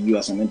does for you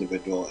as an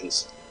individual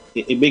is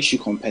it makes you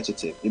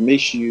competitive.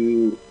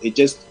 It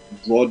just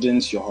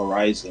broadens your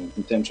horizon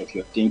in terms of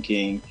your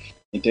thinking,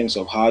 in terms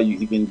of how you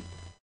even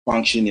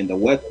function in the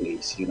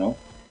workplace,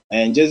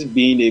 and just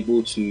being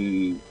able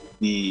to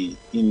be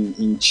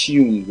in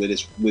tune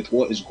with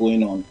what is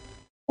going on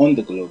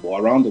the globe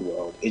or around the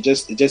world. It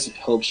just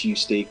helps you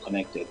stay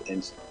connected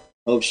and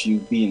helps you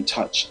be in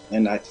touch.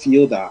 And I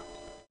feel that,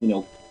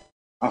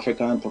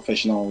 African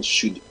professionals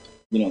should,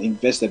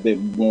 invest a bit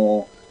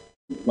more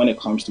when it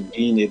comes to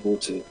being able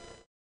to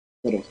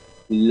sort of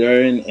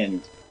learn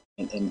and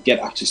get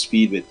up to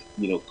speed with,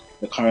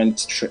 the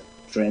current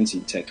trends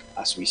in tech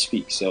as we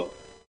speak. So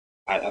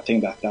I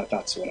think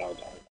that's what I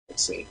would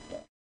say.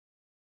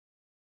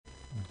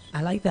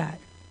 I like that.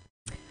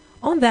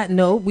 On that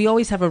note, we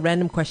always have a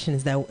random question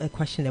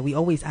that we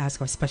always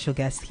ask our special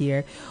guest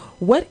here.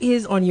 What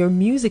is on your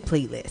music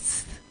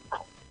playlist?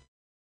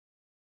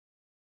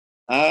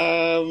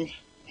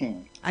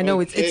 I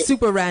know it's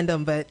super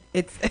random, but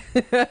it's.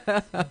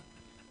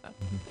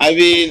 I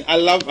mean, I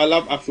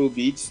love Afro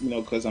beats,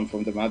 because I'm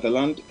from the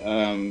motherland.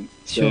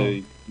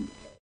 Sure.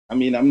 I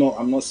mean, I'm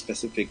not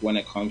specific when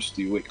it comes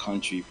to which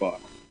country,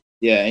 but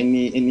yeah,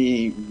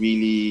 any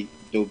really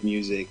dope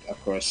music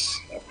across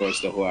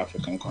the whole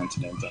African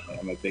continent,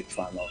 I'm a big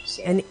fan of.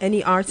 So.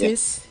 Any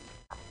artists?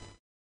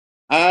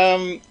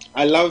 Yeah.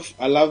 I love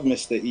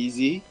Mr.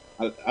 Easy.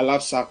 I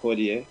love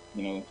Sarkodie,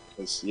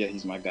 because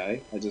he's my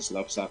guy. I just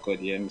love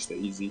Sarkodie and Mr.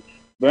 Easy.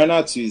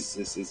 Burnout too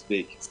is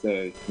big,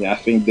 so yeah, I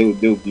think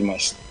they'll be my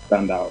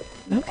standout.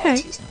 Okay.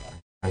 Artists.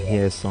 I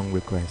hear a song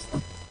request.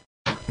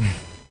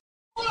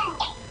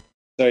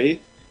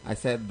 Sorry? I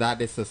said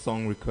that is a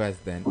song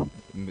request then.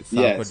 Yes.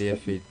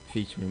 Sarkodie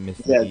featuring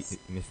Mr. Yes.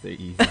 Mr.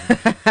 Easy.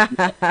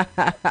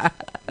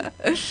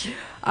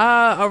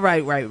 All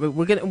right.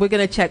 We're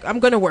gonna check. I'm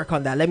gonna work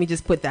on that. Let me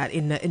just put that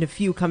in a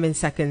few coming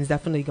seconds.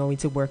 Definitely going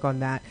to work on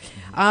that.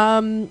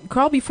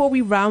 Carl, before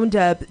we round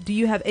up, do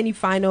you have any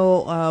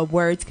final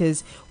words?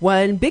 Because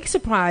one big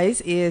surprise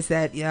is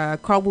that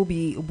Carl will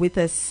be with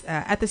us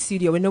at the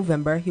studio in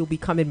November. He'll be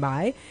coming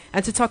by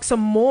and to talk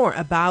some more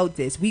about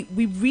this. We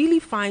really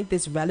find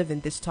this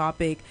relevant, this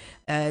topic.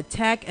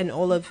 Tech and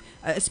all of,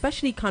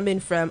 especially coming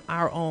from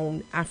our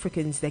own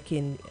Africans that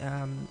can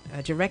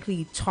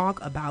directly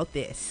talk about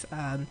this,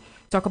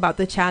 talk about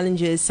the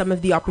challenges, some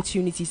of the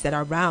opportunities that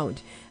are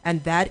around,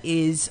 and that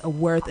is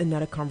worth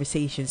another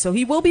conversation. So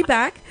he will be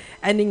back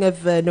ending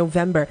of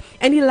November.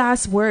 Any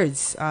last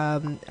words,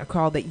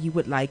 Carl, that you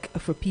would like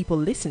for people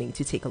listening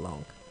to take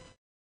along?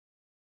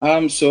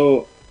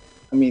 So,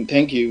 I mean,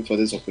 thank you for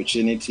this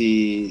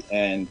opportunity,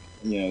 and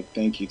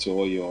thank you to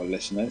all your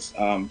listeners.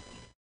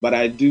 But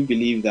I do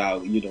believe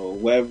that,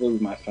 wherever we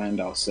might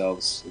find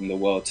ourselves in the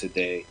world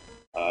today,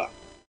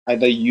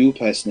 either you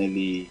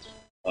personally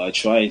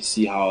try and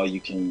see how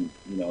you can,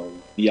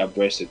 be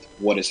abreast of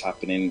what is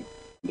happening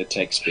in the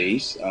tech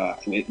space.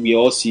 We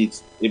all see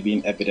it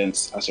being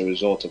evidenced as a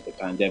result of the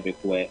pandemic,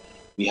 where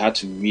we had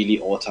to really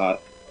alter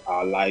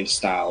our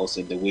lifestyles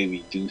and the way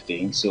we do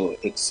things. So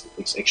it's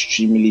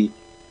extremely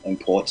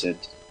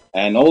important.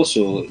 And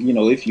also,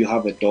 if you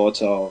have a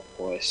daughter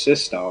or a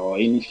sister or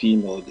any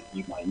female that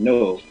you might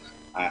know,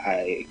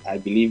 I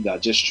believe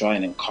that just try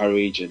and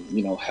encourage and,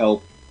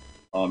 help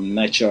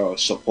nurture or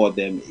support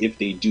them if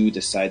they do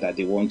decide that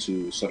they want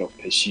to sort of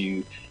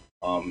pursue,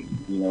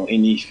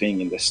 anything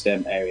in the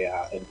STEM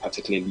area, and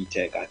particularly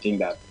tech. I think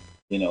that,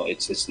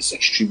 it's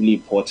extremely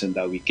important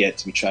that we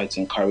try to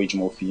encourage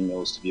more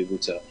females to be able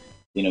to,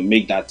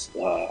 make that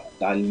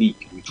leap,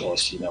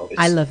 because,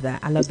 I love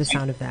that. I love the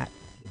sound of that.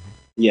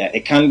 Yeah,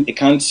 it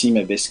can seem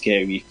a bit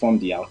scary from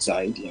the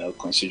outside,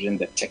 considering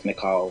the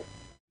technical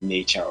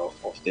nature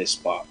of this.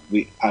 But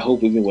I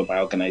hope even with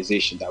my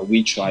organization that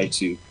we try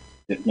to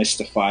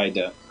demystify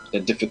the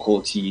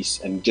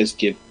difficulties and just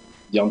give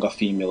younger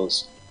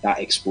females that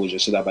exposure,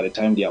 so that by the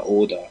time they are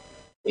older,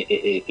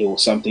 it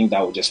was something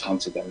that will just come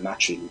to them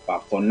naturally.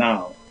 But for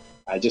now,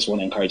 I just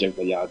want to encourage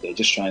everybody out there,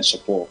 just try and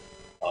support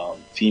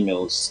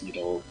females,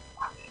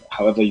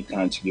 however you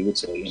can, to be able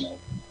to,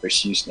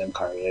 pursue STEM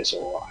careers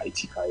or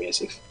IT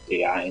careers if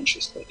they are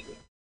interested.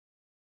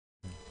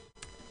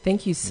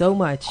 Thank you so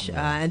much.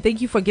 And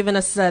thank you for giving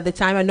us the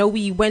time. I know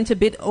we went a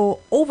bit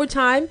over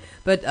time,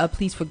 but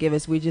please forgive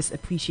us. We're just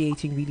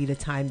appreciating really the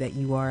time that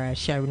you are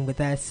sharing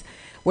with us.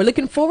 We're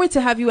looking forward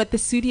to have you at the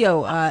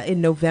studio in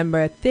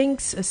November.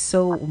 Thanks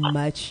so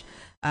much,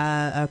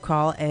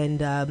 Carl. And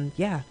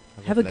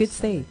have a good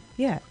stay.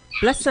 Yeah.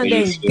 Blessed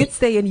Sunday and good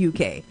stay in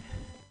UK.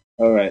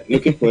 All right.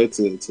 Looking forward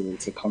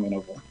to coming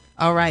over.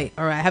 All right.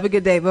 Have a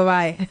good day.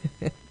 Bye-bye.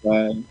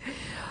 Bye.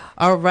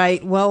 All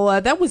right. Well,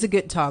 that was a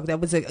good talk. That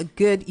was a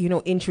good,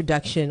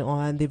 introduction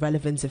on the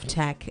relevance of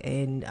tech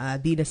and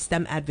being a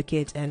STEM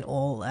advocate and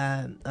all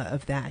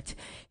of that.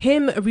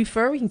 Him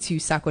referring to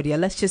Sarkodie.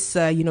 Let's just,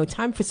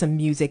 time for some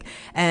music.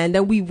 And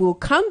then we will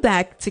come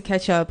back to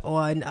catch up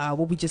on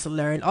what we just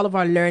learned, all of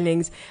our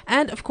learnings,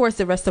 and, of course,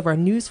 the rest of our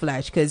news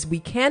flash, because we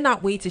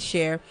cannot wait to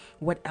share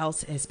what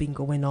else has been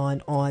going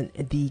on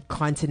the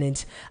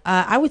continent.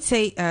 I would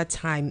say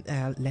time.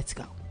 Let's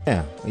go.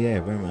 Yeah.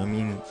 I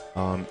mean,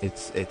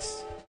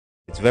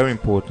 it's very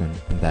important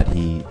that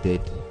he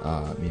did,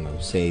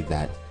 say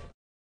that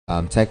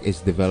tech is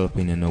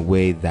developing in a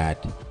way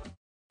that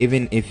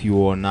even if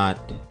you are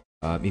not,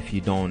 if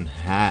you don't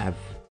have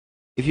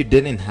if you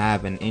didn't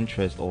have an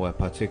interest or a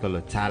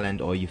particular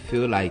talent, or you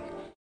feel like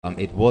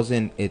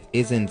it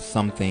isn't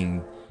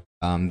something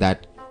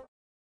that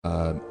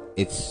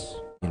it's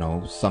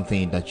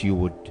something that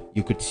you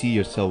could see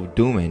yourself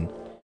doing,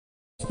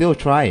 still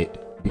try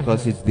it,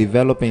 because it's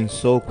developing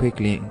so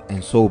quickly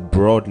and so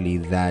broadly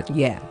that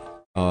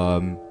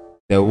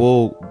there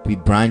will be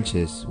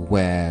branches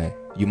where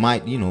you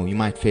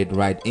might fit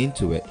right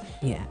into it.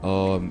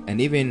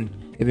 And even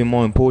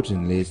more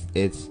importantly,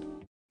 it's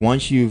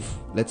once you've,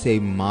 let's say,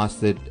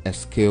 mastered a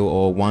skill,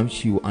 or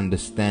once you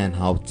understand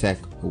how tech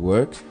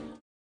works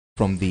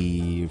from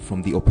the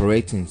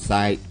operating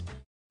side,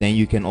 then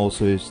you can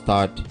also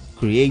start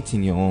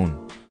creating your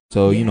own.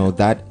 So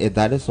that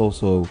is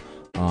also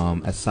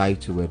a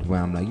side to it,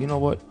 where I'm like, you know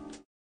what,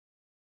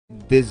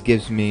 this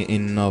gives me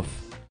enough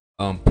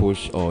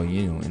push, or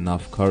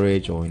enough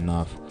courage, or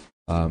enough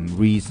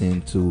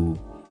reason to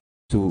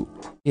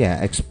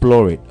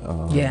explore it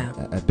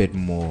a bit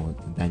more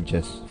than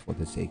just for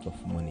the sake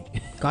of money.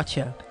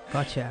 Gotcha.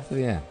 So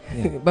yeah.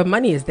 But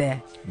money is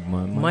there.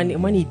 Money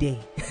day.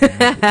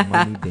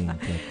 Money day in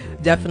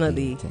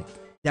tech.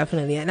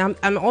 Definitely. And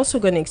I'm also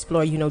going to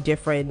explore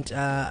different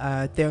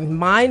things.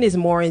 Mine is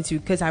more into,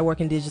 because I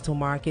work in digital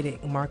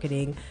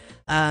marketing.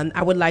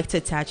 I would like to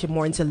attach it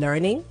more into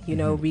learning,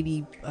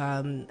 really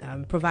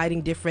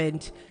providing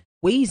different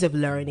ways of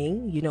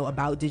learning,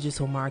 about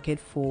digital market,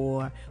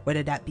 for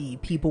whether that be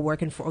people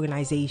working for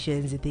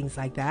organizations and things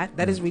like that.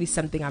 That is really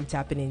something I'm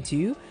tapping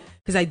into,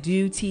 because I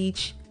do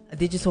teach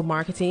digital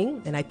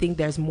marketing, and I think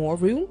there's more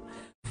room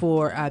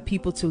for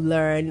people to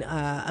learn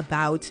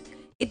about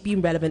it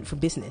being relevant for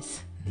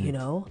business.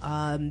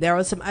 There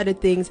are some other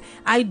things.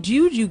 I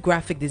do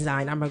graphic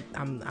design.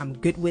 I'm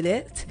good with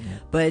it,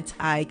 but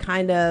I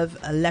kind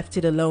of left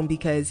it alone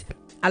because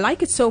I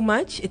like it so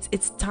much.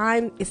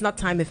 It's not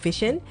time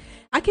efficient.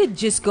 I could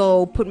just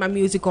go put my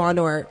music on,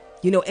 or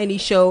any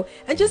show,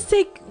 and just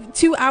take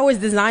 2 hours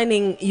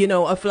designing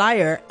a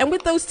flyer, and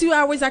with those 2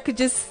 hours I could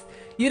just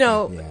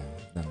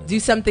do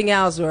something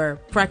else, or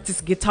practice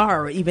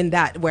guitar, or even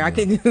that, where I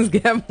can just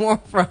get more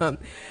from.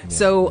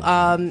 So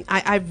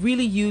I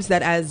really use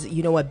that as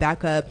a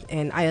backup,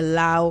 and I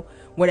allow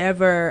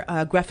whatever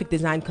graphic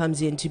design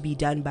comes in to be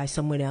done by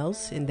someone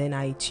else, and then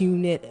I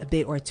tune it a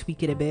bit or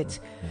tweak it a bit.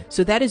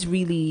 So that is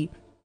really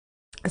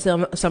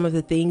some of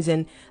the things,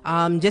 and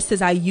just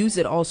as I use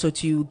it also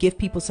to give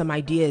people some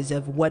ideas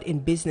of what in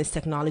business,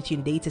 technology,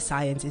 and data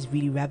science is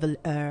really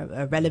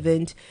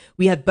relevant.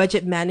 We have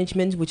budget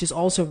management, which is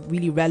also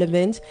really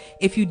relevant.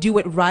 If you do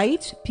it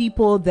right,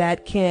 people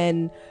that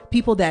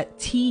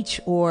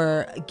teach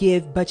or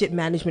give budget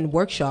management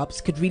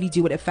workshops could really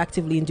do it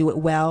effectively and do it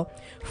well.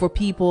 For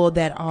people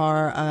that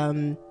are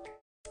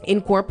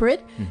in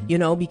corporate,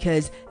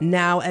 because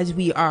now, as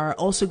we are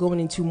also going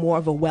into more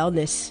of a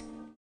wellness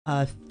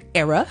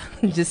era,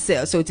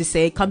 so to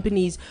say,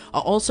 companies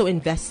are also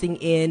investing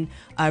in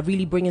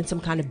really bringing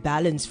some kind of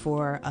balance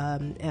for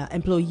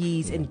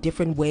employees in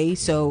different ways.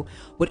 So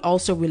what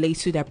also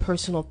relates to their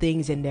personal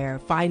things and their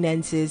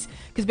finances,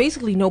 because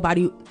basically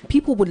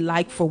people would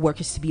like for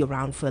workers to be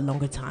around for a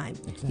longer time,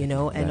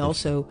 and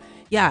also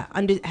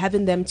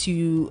having them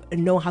to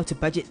know how to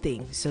budget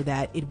things so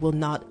that it will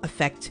not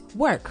affect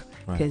work,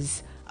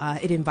 because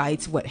it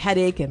invites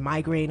headache and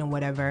migraine and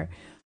whatever.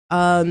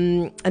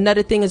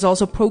 Another thing is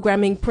also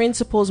programming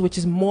principles, which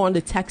is more on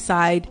the tech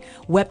side.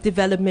 Web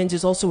development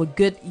is also a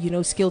good,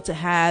 skill to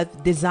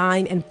have.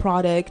 Design and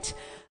product,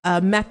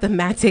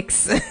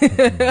 mathematics,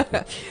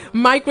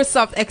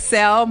 Microsoft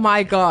Excel.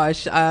 My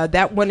gosh,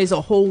 that one is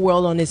a whole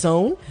world on its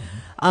own.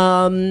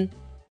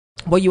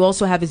 What you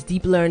also have is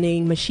deep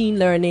learning, machine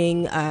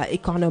learning,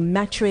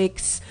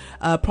 econometrics,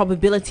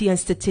 probability and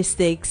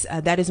statistics.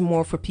 That is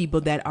more for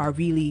people that are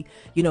really,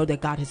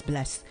 that God has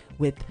blessed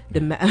with the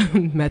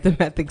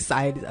mathematics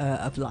side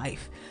of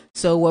life.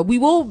 So we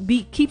will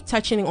keep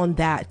touching on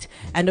that,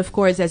 and of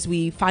course, as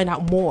we find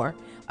out more,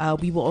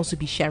 we will also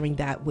be sharing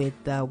that with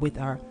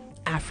our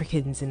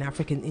Africans and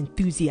African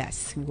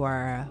enthusiasts who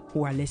are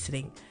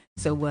listening.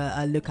 So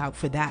look out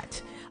for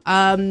that.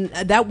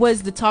 That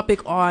was the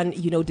topic on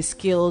the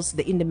skills,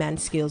 the in-demand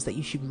skills that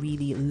you should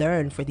really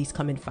learn for these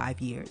coming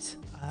 5 years.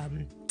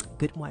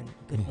 Good one.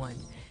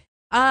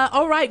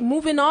 All right,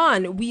 moving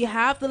on. We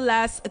have the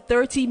last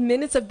 30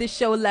 minutes of this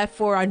show left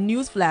for our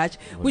news flash,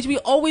 which we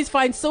always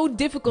find so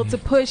difficult to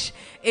push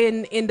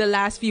in the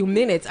last few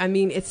minutes. I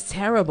mean, it's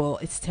terrible.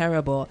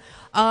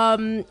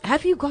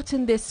 Have you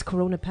gotten this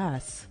Corona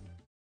Pass?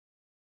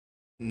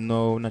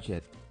 No, not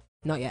yet.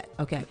 Not yet.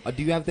 Okay.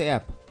 Do you have the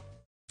app?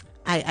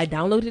 I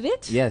downloaded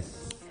it.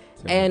 Yes.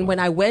 And when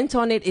I went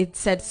on it, it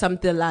said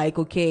something like,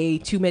 okay,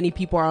 too many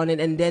people are on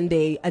it. And then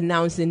they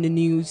announced in the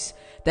news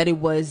that it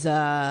was,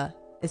 the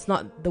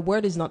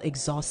word is not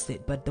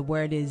exhausted, but the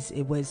word is,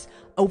 it was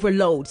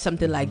overload,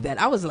 something like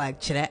that. I was like,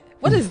 Chinette,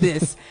 what is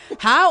this?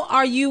 How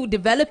are you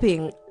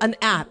developing an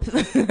app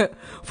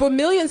for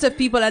millions of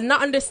people and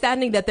not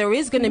understanding that there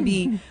is going to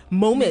be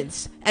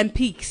moments and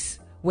peaks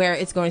where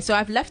it's going? So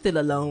I've left it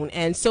alone.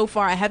 And so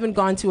far, I haven't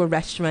gone to a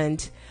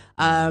restaurant.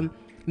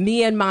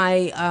 Me and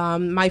my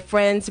my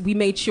friends, we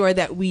made sure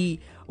that we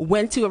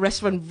went to a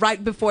restaurant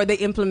right before they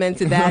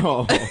implemented that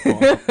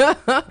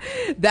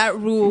that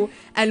rule.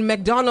 And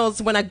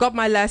McDonald's, when I got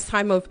my last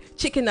time of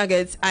chicken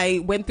nuggets, I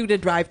went through the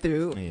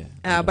drive-through.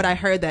 But I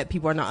heard that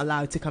people are not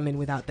allowed to come in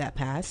without that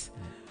pass.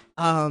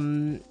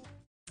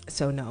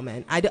 So no,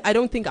 man, I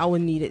don't think I will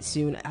need it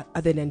soon,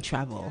 other than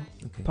travel.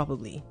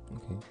 Probably.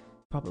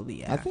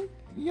 Yeah. I think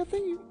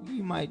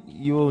you might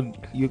you're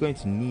going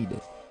to need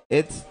it.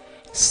 It's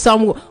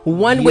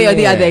one way or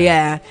the other.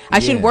 Yeah, I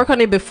should work on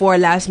it before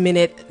last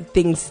minute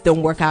things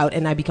don't work out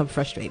and I become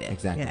frustrated.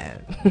 Exactly.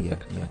 Yeah.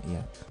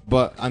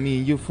 But I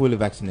mean, you're fully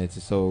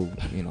vaccinated, so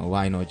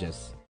why not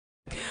just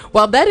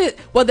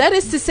that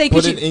is to say,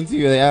 put it into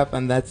your app,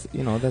 and that's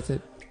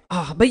it.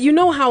 But you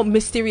know how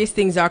mysterious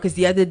things are, because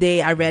the other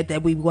day I read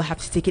that we will have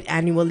to take it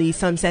annually.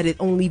 Some said it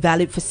only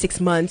valid for 6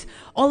 months.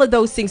 All of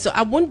those things. So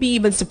I wouldn't be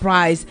even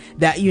surprised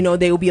that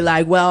they will be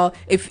like, well,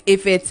 if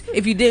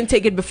you didn't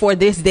take it before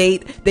this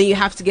date, then you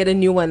have to get a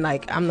new one.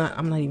 Like I'm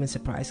not even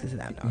surprised because of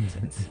that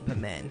nonsense. But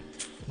man,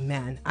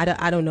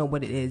 I don't know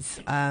what it is.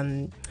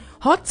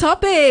 Hot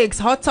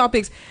topics.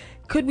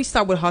 Could we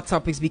start with hot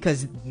topics?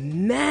 Because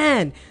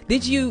man,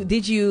 did you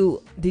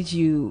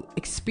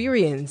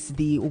experience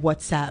the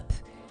WhatsApp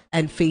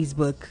and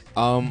Facebook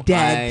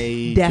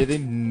I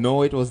didn't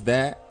know it was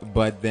that,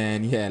 but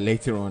then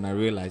later on I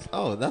realized,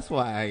 that's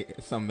why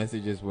some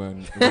messages were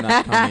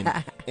not coming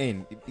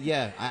in.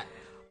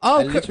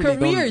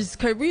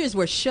 Careers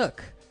were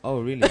shook.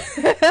 Oh really?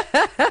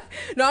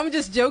 No, I'm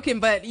just joking,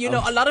 but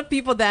a lot of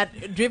people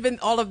that driven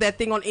all of that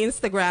thing on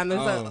Instagram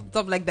and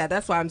stuff like that.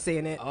 That's why I'm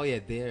saying it.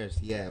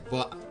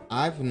 But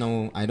I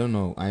don't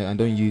know. I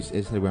don't use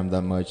Instagram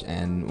that much,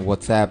 and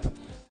WhatsApp,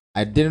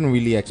 I didn't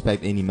really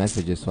expect any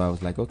messages, so I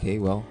was like, okay,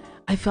 well.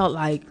 I felt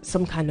like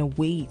some kind of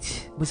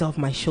weight was off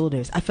my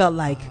shoulders. I felt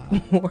like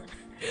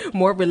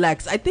more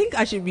relaxed. I think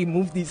I should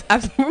remove these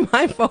apps from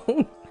my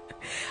phone.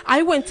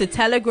 I went to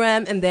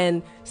Telegram and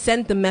then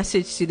sent the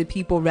message to the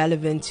people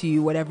relevant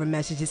to whatever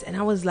messages, and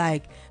I was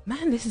like,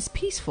 man, this is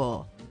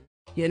peaceful,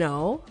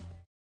 No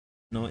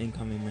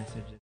incoming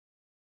messages.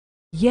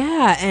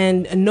 Yeah,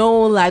 and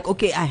no, like,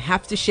 okay, I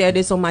have to share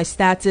this on my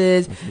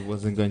status. It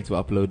wasn't going to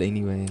upload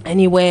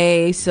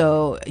anyway,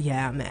 so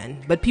yeah,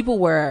 man. But people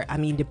were,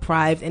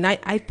 deprived, and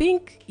I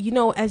think,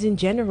 as in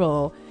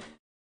general,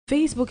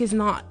 Facebook is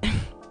not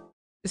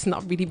it's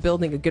not really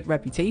building a good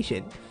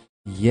reputation.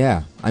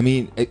 Yeah,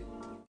 it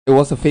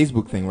was a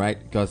Facebook thing, right?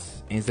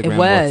 Because Instagram,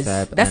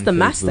 WhatsApp, that's and the Facebook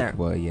master.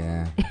 Well,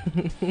 yeah.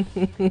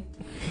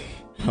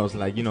 I was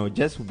like,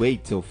 just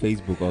wait till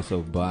Facebook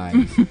also buys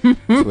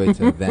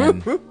Twitter,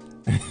 then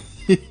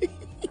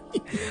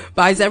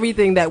buys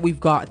everything that we've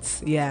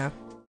got. Yeah,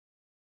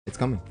 it's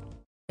coming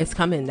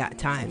that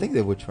time. I think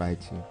they would try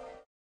to.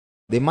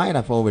 They might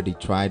have already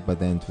tried, but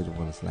then Twitter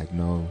was like,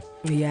 no.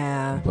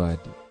 Yeah,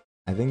 but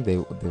I think they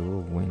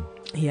will win.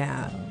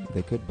 Yeah,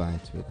 they could buy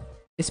Twitter.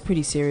 It's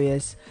pretty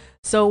serious.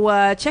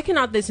 So checking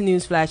out this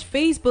news flash,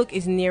 Facebook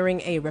is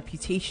nearing a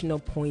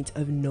reputational point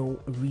of no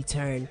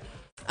return.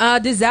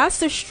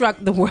 Disaster struck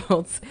the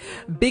world's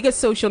biggest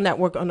social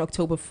network on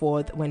October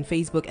 4th when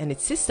Facebook and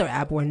its sister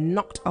app were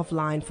knocked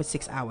offline for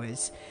 6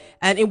 hours.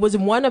 And it was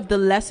one of the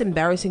less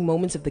embarrassing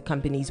moments of the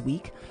company's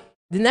week.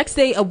 The next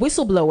day, a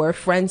whistleblower,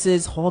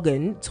 Frances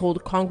Haugen,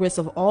 told Congress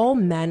of all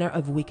manner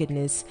of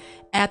wickedness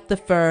at the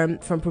firm,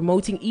 from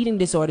promoting eating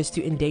disorders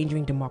to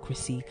endangering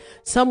democracy.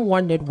 Some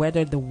wondered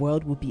whether the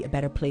world would be a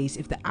better place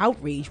if the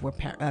outrage were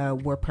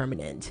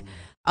permanent.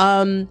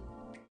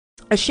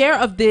 A share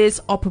of this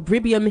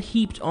opprobrium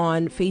heaped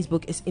on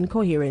Facebook is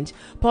incoherent.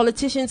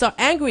 Politicians are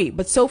angry,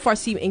 but so far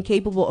seem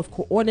incapable of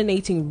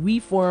coordinating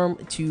reform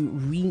to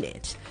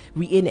re-in-it.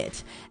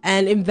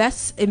 And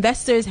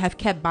investors have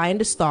kept buying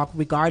the stock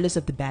regardless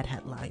of the bad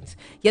headlines.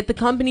 Yet the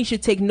company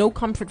should take no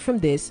comfort from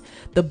this.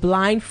 The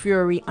blind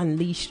fury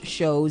unleashed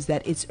shows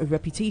that its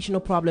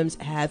reputational problems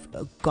have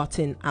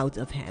gotten out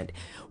of hand.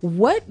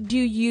 What do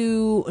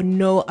you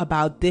know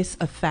about this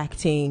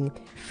affecting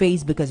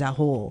Facebook as a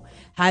whole?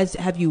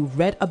 Have you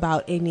read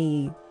about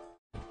any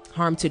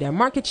harm to their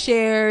market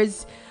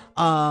shares?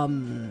 Well,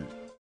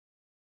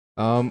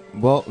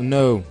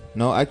 no,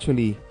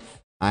 actually,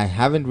 I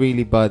haven't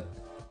really. But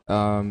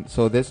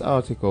so this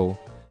article,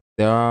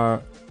 there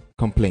are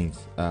complaints,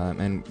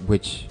 and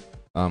which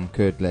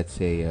could, let's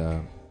say,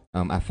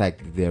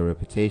 affect their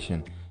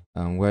reputation.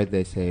 Where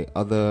they say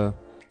some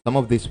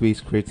of this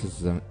week's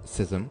criticism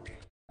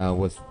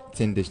was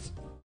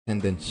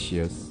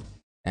tendentious.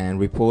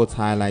 And reports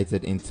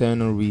highlighted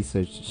internal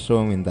research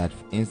showing that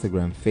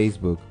Instagram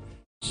Facebook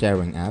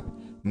sharing app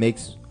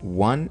makes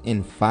 1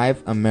 in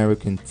 5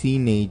 American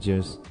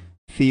teenagers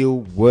feel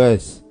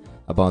worse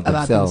about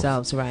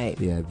themselves. Right?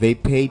 Yeah, they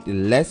paid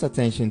less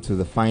attention to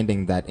the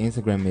finding that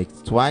Instagram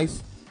makes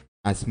twice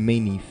as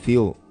many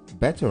feel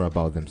better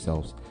about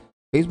themselves.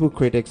 Facebook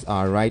critics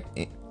are right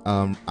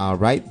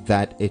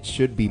that it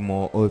should be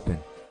more open,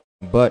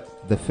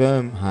 but the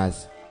firm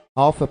has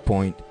half a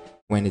point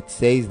when it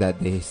says that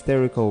the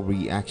hysterical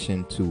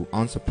reaction to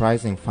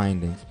unsurprising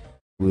findings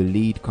will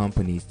lead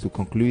companies to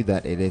conclude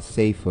that it is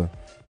safer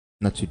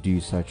not to do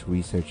such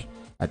research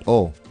at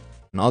all.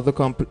 And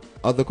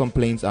other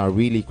complaints are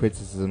really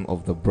criticism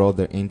of the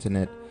broader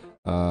internet.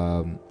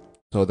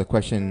 So the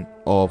question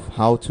of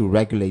how to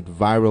regulate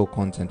viral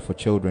content for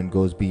children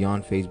goes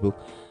beyond Facebook,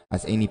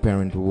 as any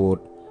parent would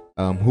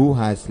who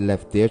has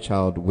left their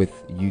child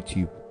with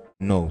YouTube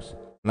knows.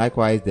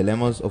 Likewise,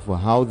 dilemmas of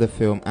how the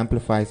film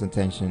amplifies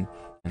attention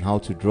and how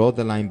to draw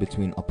the line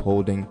between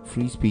upholding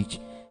free speech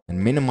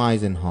and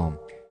minimizing harm.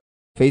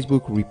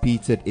 Facebook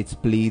repeated its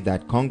plea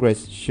that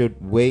Congress should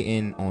weigh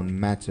in on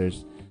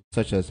matters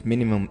such as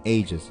minimum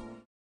ages,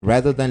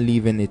 rather than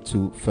leaving it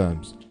to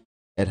firms.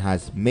 It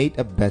has made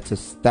a better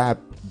stab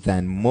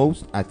than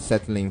most at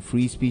settling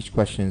free speech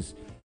questions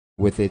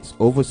with its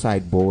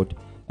oversight board,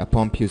 a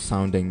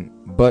pompous-sounding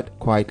but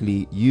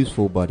quietly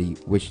useful body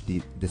which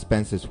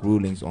dispenses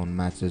rulings on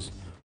matters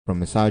from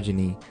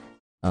misogyny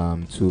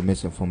to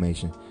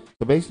misinformation.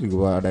 So basically,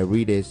 what I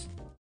read is,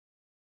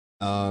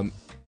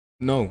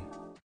 no,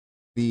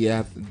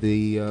 the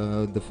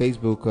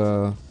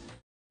Facebook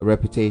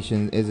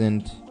reputation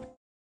isn't.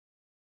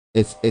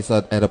 It's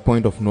at a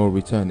point of no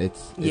return.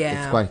 It's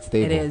quite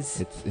stable. It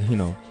is. It's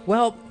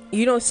Well,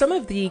 some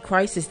of the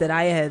crisis that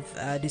I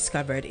have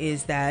discovered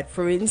is that,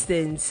 for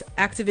instance,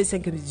 activists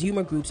and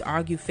consumer groups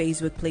argue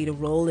Facebook played a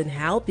role in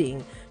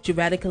helping to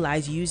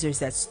radicalize users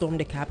that stormed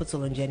the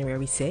Capitol on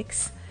January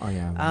 6th. Oh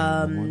yeah.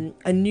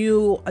 A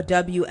new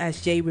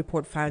WSJ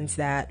report finds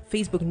that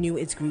Facebook knew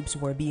its groups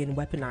were being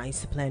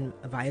weaponized to plan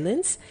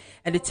violence,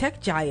 and the tech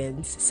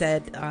giants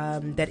said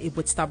that it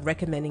would stop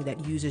recommending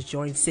that users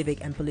join civic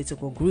and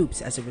political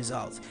groups as a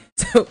result.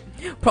 So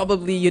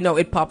probably,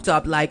 it popped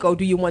up like, oh,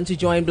 do you want to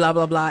join blah,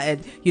 blah, blah.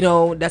 And,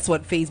 that's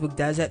what Facebook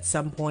does at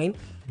some point.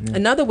 Yeah.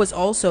 Another was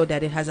also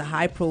that it has a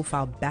high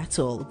profile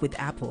battle with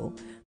Apple.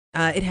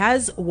 It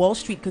has Wall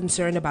Street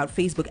concerned about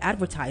Facebook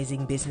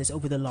advertising business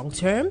over the long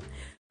term.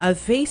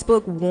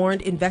 Facebook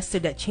warned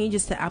investors that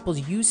changes to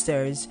Apple's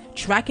users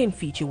tracking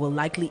feature will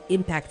likely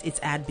impact its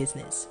ad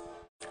business.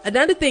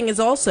 Another thing is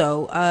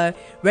also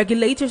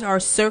regulators are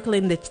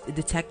circling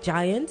the tech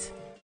giant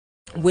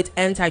with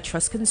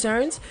antitrust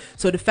concerns.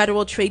 So the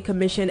Federal Trade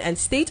Commission and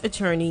State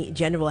Attorney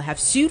General have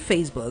sued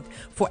Facebook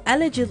for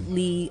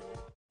allegedly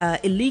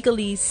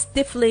illegally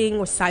stifling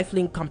or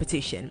stifling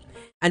competition.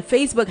 And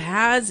Facebook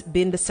has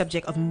been the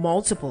subject of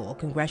multiple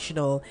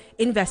congressional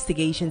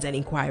investigations and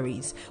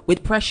inquiries,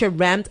 with pressure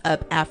ramped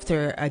up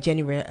after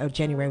January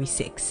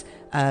 6th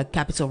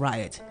Capitol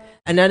riot.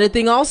 Another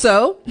thing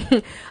also,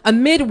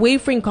 amid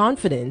wavering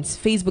confidence,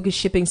 Facebook is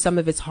shipping some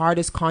of its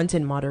hardest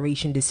content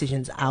moderation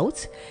decisions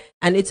out,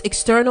 and its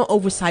external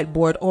oversight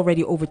board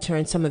already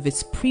overturned some of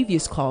its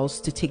previous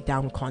calls to take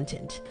down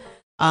content.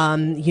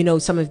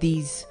 Some of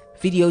these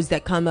videos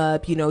that come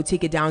up,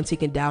 take it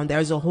down.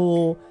 There's a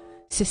whole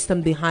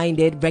system behind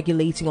it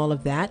regulating all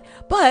of that,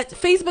 but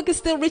Facebook is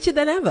still richer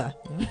than ever.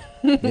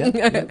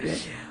 Yeah.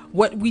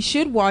 What we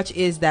should watch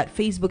is that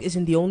Facebook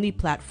isn't the only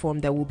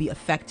platform that will be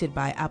affected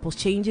by Apple's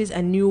changes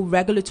and new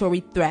regulatory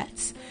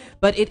threats,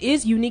 but it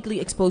is uniquely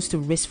exposed to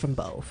risk from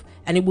both,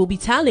 and it will be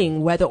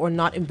telling whether or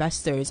not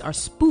investors are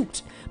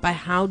spooked by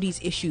how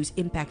these issues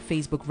impact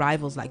Facebook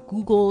rivals like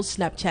Google,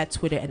 Snapchat,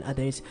 Twitter, and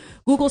others.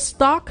 Google's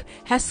stock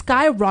has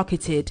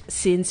skyrocketed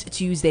since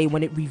Tuesday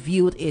when it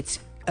revealed its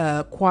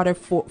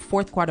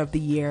fourth quarter of the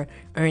year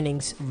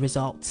earnings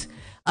results.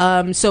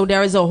 So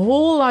there is a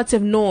whole lot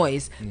of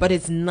noise, but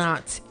it's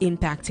not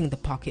impacting the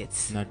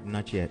pockets.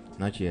 Not yet.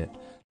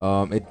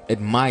 It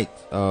might,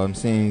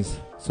 since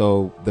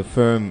so the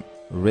firm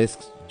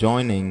risks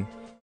joining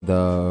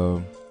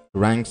the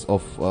ranks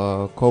of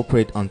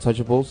corporate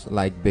untouchables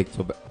like Big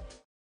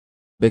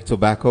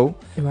Tobacco.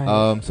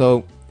 Right.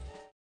 So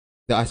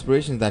the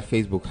aspirations that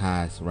Facebook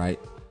has, right,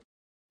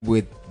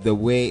 with the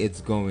way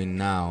it's going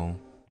now,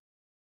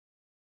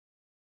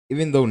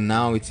 even though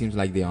now it seems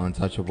like they are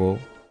untouchable,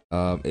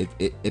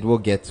 it will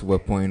get to a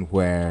point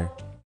where...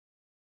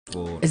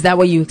 Is that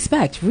what you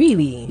expect,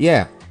 really?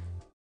 Yeah,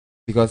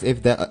 because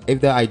if that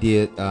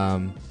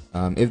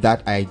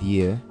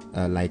idea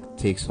like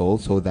takes hold,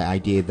 so the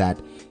idea that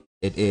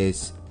it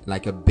is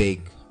like a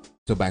big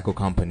tobacco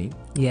company,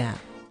 yeah.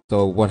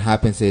 So what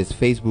happens is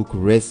Facebook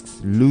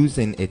risks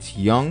losing its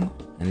young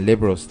and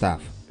liberal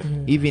staff,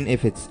 even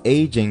if its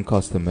aging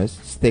customers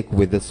stick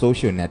with the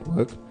social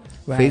network.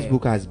 Right.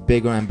 Facebook has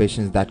bigger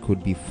ambitions that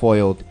could be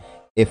foiled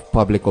if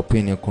public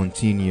opinion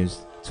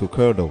continues to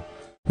curdle.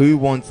 Who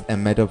wants a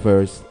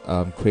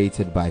metaverse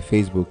created by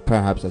Facebook,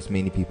 perhaps as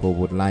many people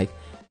would like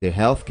the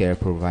healthcare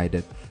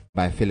provided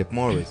by Philip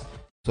Morris?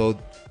 So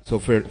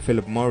for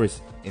Philip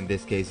Morris in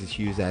this case is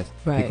used as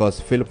because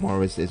Philip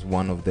Morris is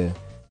one of the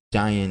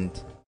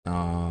giant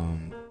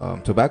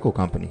tobacco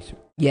companies.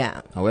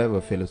 Yeah.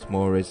 However, Philip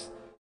Morris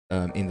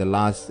in the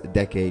last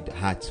decade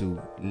had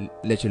to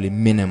literally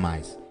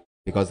minimize,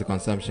 because the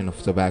consumption of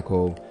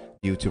tobacco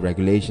due to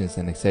regulations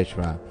and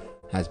etc.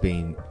 has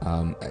been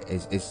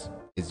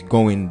is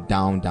going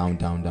down,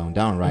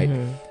 right?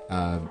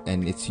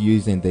 And it's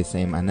using the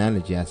same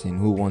analogy as in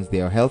who wants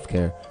their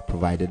healthcare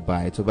provided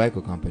by a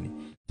tobacco company.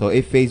 So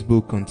if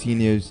Facebook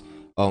continues,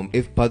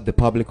 the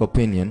public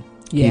opinion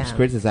keeps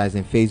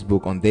criticizing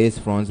Facebook on these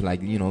fronts,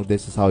 like,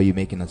 this is how you're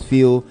making us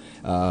feel,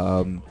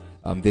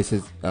 this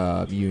is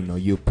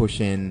you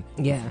pushing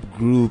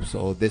groups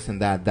or this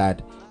and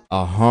that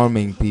are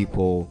harming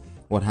people,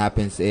 what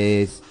happens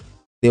is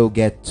they'll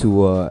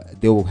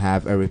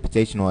have a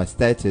reputation or a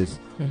status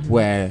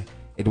where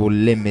it will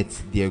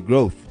limit their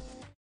growth.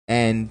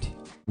 And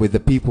with the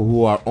people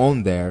who are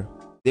on there,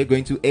 they're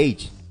going to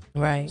age,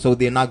 right? So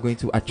they're not going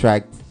to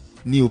attract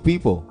new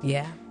people.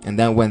 And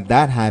then when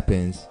that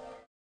happens,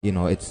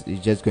 it's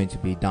just going to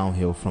be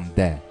downhill from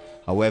there.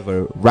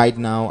 However, right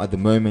now, at the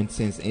moment,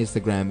 since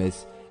Instagram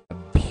is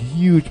a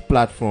huge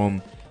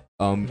platform,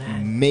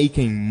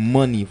 making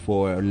money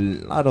for a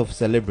lot of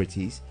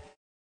celebrities,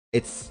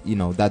 it's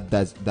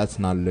that's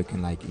not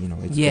looking like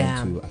it's going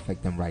to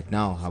affect them right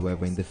now.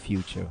 However, in the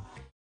future,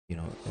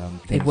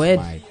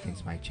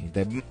 things might change.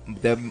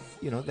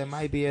 There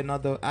might be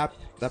another app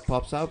that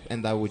pops up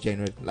and that will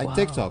generate, like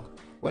TikTok.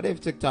 What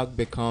if TikTok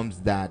becomes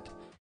that?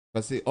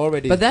 Because it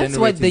already. But that's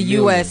what the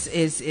U.S.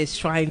 is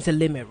trying to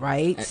limit,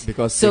 right?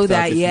 Because so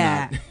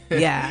TikTok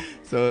that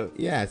So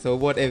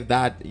what if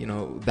that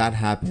that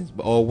happens,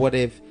 or what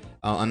if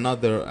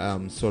another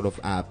sort of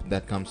app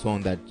that comes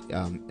on that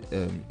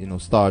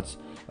starts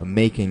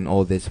making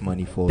all this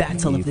money for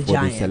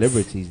the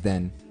celebrities?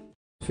 Then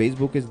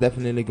Facebook is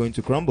definitely going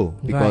to crumble,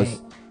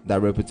 because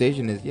that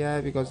reputation is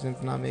because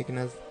it's not making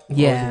us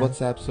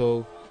WhatsApp.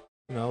 So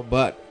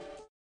but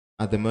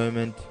at the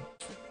moment,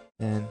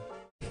 and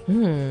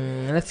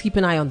let's keep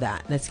an eye on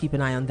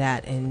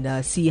that.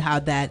 And see how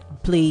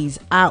that plays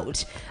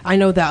out. I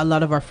know that a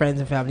lot of our friends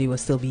and family will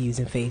still be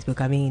using Facebook.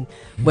 I mean,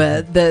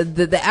 well,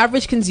 the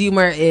average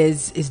consumer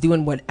is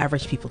doing what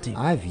average people do.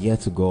 I've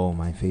yet to go on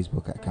my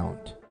Facebook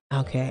account.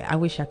 Okay, I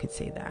wish I could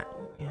say that.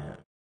 Yeah.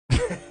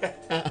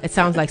 It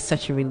sounds like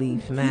such a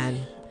relief,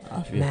 man.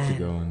 I've yet to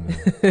go on.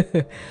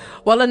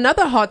 Well,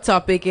 another hot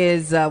topic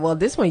is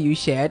this one you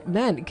shared.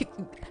 Man,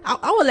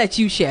 I will let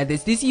you share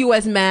this. This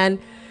U.S. man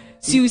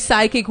sues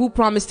psychic who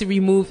promised to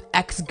remove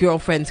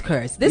ex-girlfriend's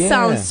curse. This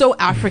sounds so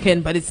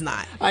African, but it's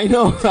not. I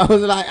know. I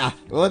was like,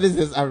 what is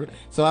this?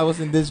 So I was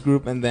in this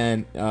group, and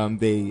then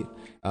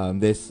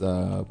this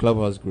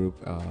Clubhouse group,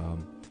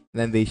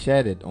 then they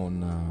shared it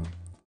on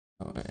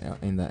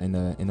in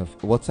a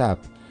WhatsApp.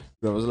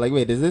 I was like,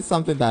 wait, is this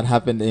something that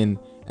happened in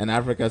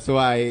Africa? So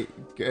I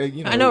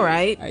know,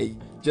 right? I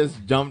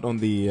just jumped on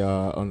the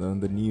on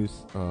the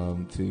news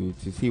to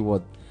see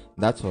what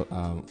that's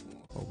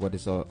what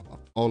it's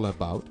all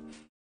about.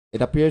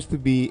 It appears to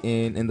be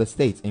in the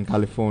States, in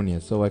California.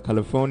 So a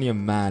California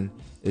man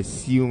is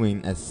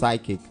suing a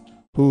psychic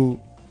who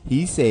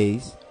he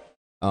says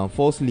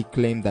falsely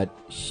claimed that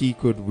she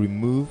could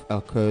remove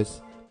a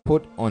curse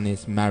put on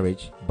his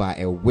marriage by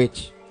a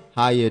witch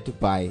hired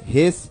by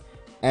his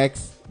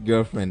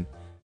ex-girlfriend.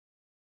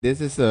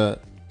 This is a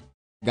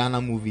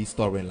Ghana movie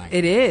storyline.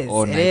 It is.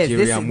 Or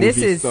Nigeria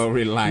movie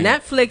storyline.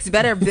 Netflix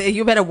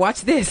you better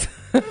watch this.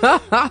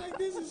 Like,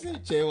 this is a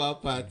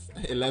Chewa Part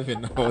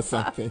 11 or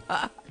something.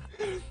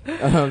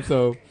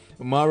 So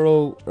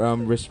Mauro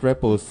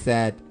Restrepo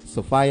said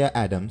Sophia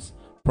Adams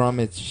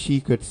promised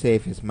she could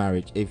save his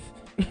marriage if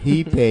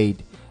he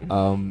paid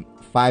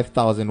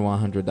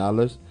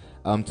 $5,100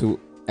 to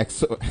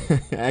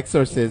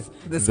exorcise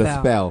the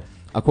spell.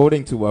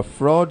 According to a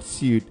fraud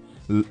suit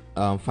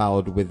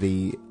filed with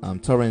the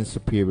Torrance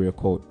Superior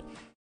Court,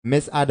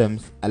 Miss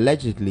Adams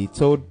allegedly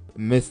told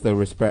Mr.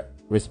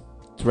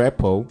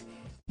 Restrepo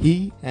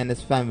he and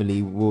his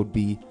family would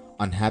be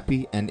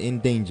unhappy and in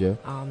danger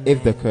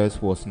if the curse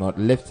was not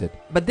lifted.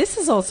 But this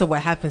is also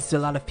what happens to a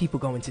lot of people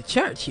going to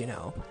church,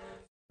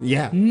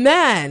 Yeah.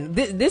 Man,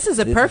 this is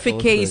a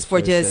perfect case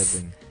for just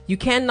setting. You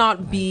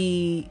cannot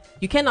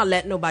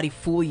let nobody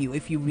fool you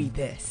if you read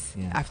this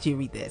after you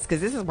read this,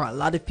 because this is what a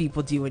lot of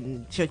people do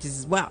in churches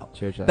as well.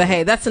 But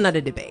hey, that's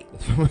another debate.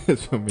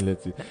 It's familiar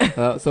too.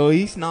 So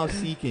he's now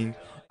seeking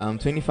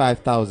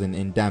 $25,000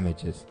 in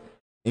damages.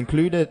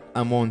 Included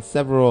among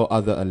several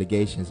other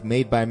allegations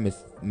made by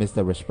Mr.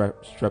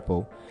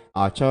 Restrepo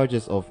are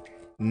charges of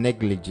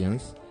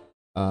negligence,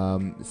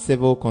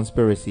 civil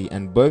conspiracy,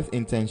 and both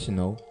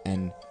intentional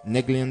and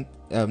negligent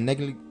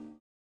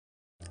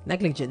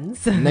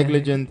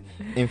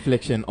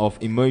infliction of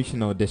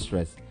emotional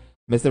distress.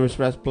 Mr.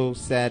 Restrepo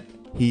said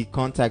he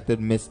contacted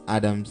Miss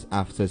Adams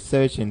after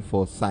searching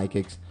for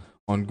psychics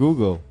on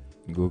Google.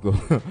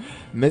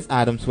 Miss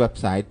Adams'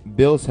 website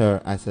bills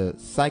her as a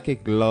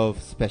psychic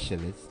love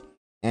specialist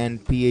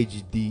and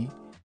PhD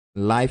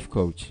life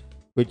coach,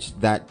 which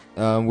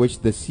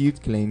the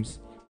suit claims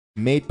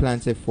made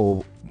plaintiff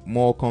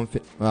more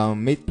confident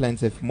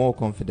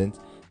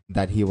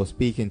that he was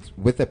speaking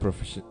with a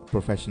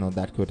professional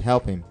that could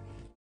help him.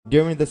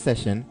 During the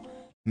session,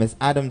 Miss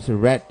Adams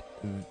read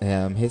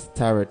his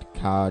tarot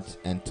cards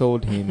and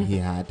told him he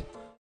had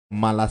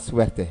mala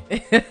suerte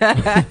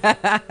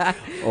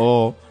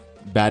or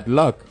bad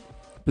luck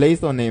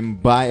placed on him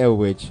by a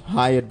witch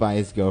hired by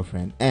his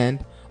girlfriend,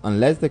 and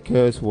unless the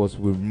curse was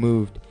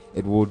removed,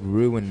 it would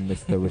ruin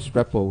Mr.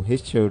 Restrepo,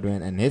 his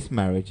children, and his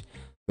marriage.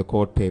 the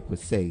court paper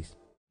says.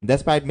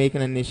 Despite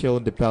making an initial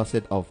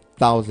deposit of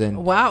 $1,000.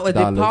 Wow, a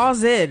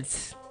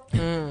deposit.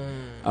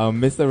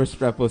 Mr.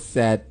 Restrepo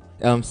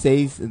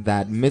says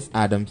that Miss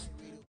Adams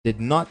did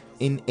not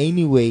in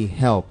any way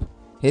help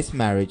his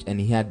marriage, and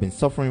he had been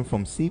suffering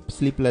from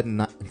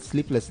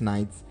sleepless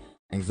nights,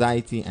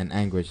 anxiety, and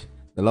anguish.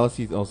 The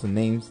lawsuit also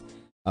names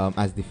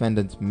as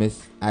defendants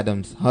Miss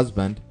Adams'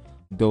 husband,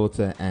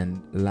 daughter,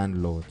 and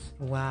landlords.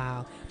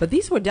 Wow. But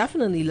these were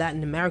definitely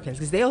Latin Americans,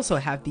 because they also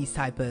have these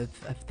type of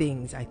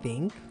things, I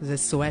think. The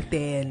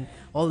suerte and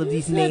all of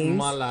these names.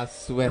 Mala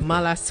suerte.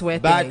 Mala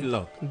suerte. Bad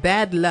luck.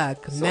 Bad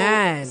luck, So,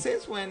 man.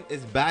 since when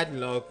is bad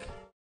luck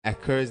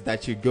occurs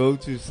that you go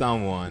to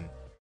someone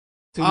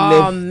to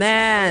Oh live?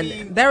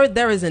 man,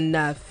 there is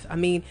enough. I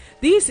mean,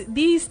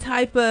 these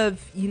type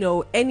of, you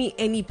know,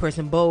 any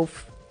person,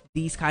 both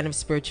these kind of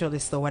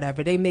spiritualists or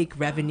whatever, they make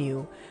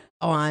revenue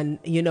on,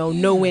 you know,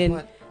 knowing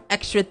but-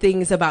 extra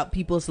things about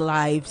people's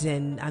lives.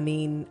 And I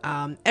mean,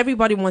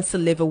 everybody wants to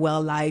live a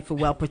well life, a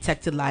well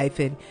protected life,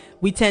 and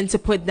we tend to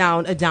put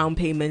down a down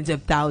payment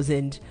of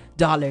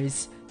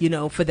 $1,000, you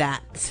know, for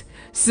that.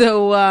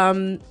 So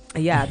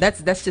yeah,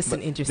 that's just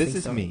an interesting This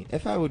is story. me.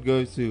 If I would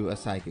go to a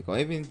psychic or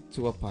even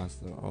to a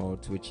pastor or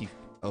to a chief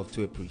or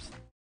to a priest,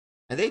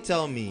 and they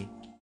tell me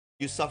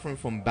you're suffering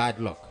from bad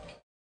luck,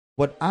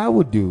 what I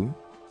would do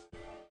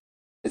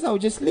is I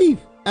would just leave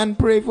and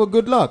pray for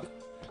good luck.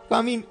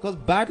 I mean, because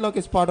bad luck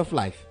is part of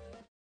life.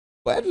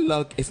 Bad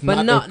luck is not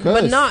a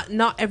curse. But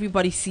not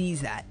everybody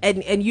sees that.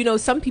 And you know,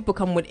 some people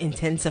come with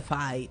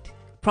intensified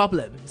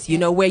problems, you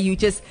know, where you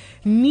just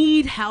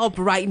need help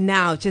right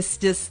now.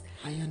 Just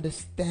I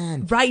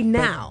understand. right But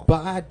now.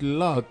 bad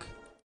luck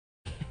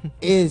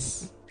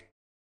is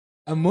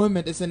a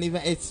moment. It's an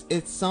event.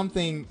 It's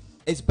something.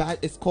 It's bad.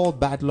 It's called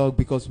bad luck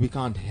because we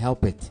can't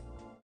help it,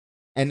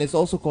 and it's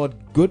also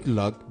called good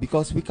luck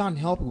because we can't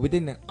help it. We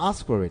didn't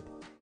ask for it.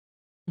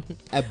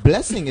 A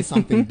blessing is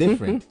something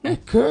different. A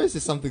curse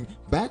is something.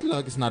 Bad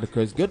luck is not a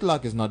curse. Good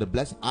luck is not a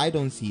blessing. I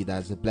don't see it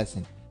as a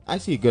blessing. I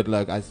see good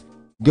luck as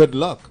good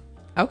luck.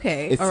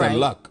 Okay, It's all a right.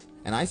 luck,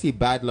 and I see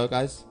bad luck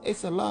as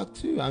it's a luck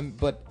too.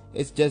 But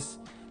it's just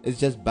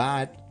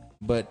bad.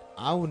 But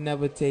I would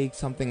never take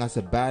something as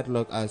a bad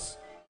luck as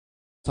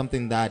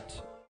something that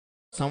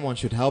someone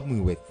should help me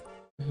with,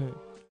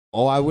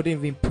 or I wouldn't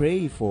even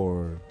pray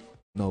for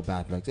no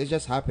bad luck. It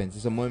just happens.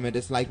 It's a moment.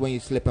 It's like when you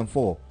slip and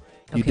fall.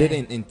 You Okay.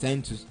 didn't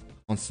intend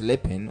on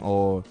slipping,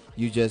 or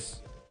you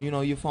just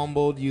you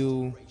fumbled,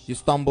 you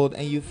stumbled,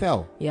 and you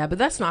fell. Yeah, but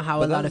that's not how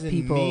But a lot that of doesn't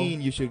people.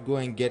 mean you should go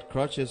and get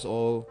crutches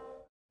or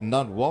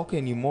not walk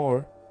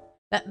anymore.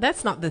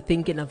 That's not the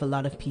thinking of a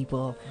lot of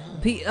people.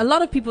 A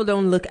lot of people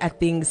don't look at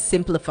things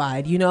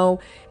simplified. You know,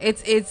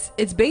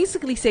 it's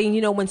basically saying,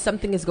 you know, when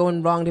something is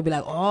going wrong, they'll be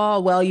like, oh,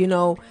 well, you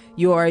know,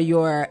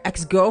 your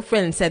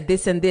ex-girlfriend said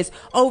this and this.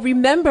 Oh,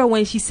 remember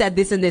when she said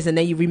this and this, and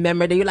then you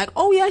remember that you're like,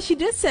 oh yeah, she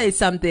did say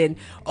something.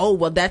 Oh,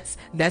 well, that's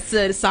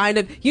a sign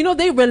of, you know,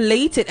 they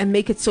relate it and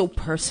make it so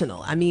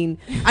personal. I mean,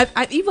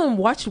 I've even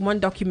watched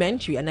one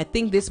documentary, and I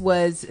think this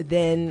was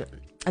then,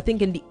 I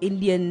think in the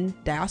Indian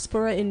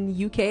diaspora in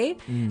UK,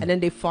 and then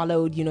they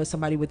followed, you know,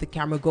 somebody with the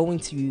camera going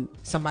to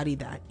somebody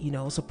that, you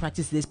know, also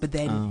practice this, but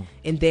then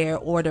in their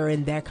order,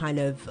 in their kind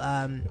of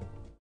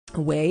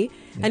way.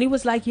 And he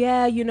was like,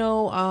 yeah, you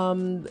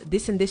know,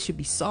 this and this should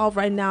be solved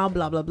right now,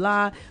 blah, blah,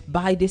 blah.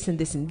 Buy this and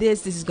this and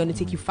this. This is going to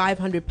take you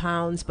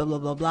 £500, blah, blah,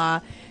 blah,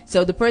 blah.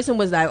 So the person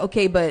was like,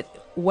 okay, but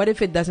what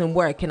if it doesn't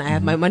work? Can I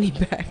have my money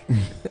back?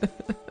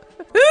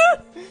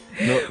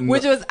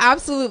 Which was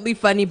absolutely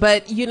funny.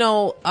 But, you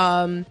know,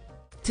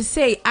 to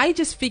say, I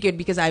just figured,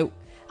 because I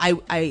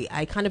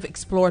kind of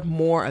explored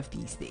more of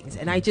these things,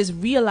 and I just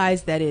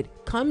realized that it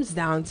comes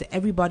down to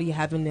everybody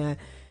having a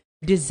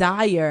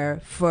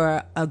desire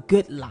for a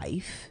good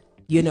life,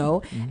 you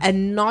know,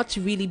 and not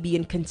really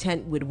being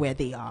content with where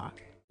they are,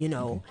 you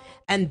know,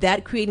 and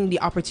that creating the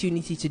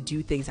opportunity to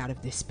do things out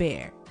of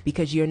despair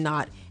because you're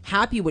not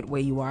happy with where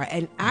you are,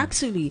 and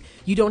actually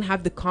you don't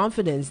have the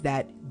confidence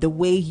that the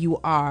way you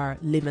are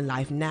living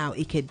life now,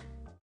 it could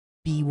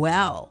be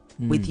well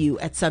with you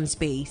at some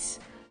space,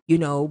 you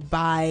know,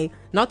 by,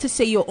 not to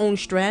say your own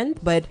strength,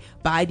 but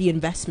by the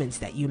investments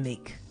that you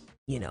make,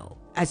 you know,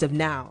 as of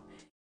now.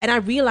 And I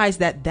realized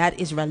that that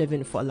is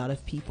relevant for a lot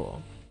of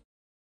people.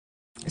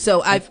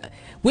 So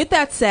with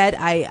that said,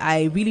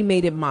 I really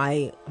made it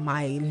my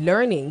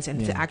learnings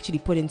and to actually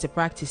put into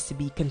practice to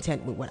be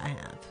content with what I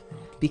have,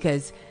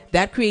 because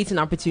that creates an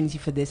opportunity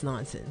for this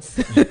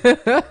nonsense.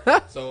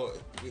 So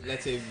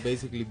let's say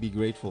basically be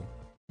grateful.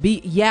 Be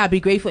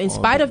grateful in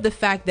spite of the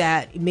fact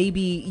that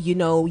maybe, you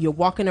know, you're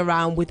walking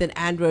around with an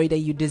Android that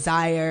you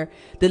desire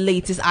the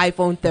latest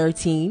iPhone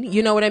 13,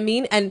 you know what I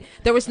mean? And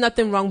there was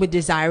nothing wrong with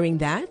desiring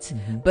that,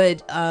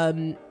 but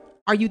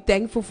are you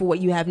thankful for what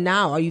you have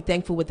now? Are you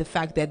thankful with the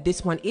fact that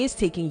this one is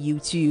taking you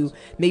to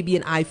maybe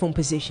an iPhone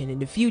position in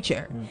the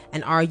future?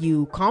 And are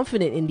you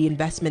confident in the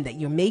investment that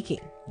you're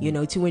making, you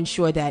know, to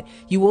ensure that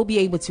you will be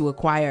able to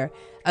acquire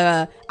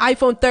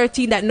iPhone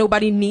 13 that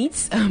nobody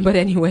needs? But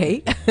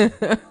anyway,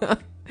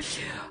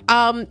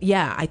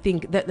 I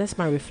think that's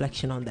my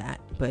reflection on that.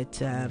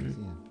 But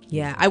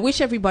yeah, I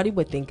wish everybody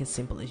would think as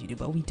simple as you do,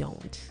 but we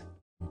don't.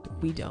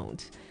 We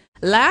don't.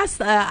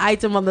 Last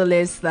item on the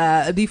list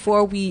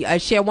before we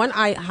share one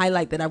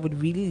highlight that I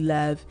would really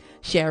love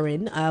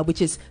sharing,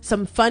 which is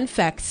some fun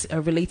facts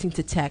relating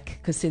to tech,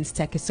 because since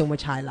tech is so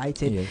much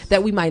highlighted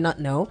that we might not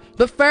know.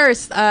 But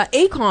first,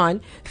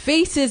 Akon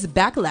faces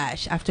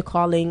backlash after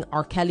calling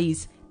R.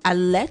 Kelly's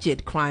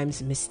alleged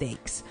crimes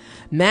mistakes.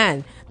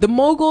 Man, the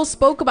mogul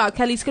spoke about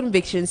Kelly's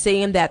conviction,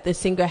 saying that the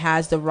singer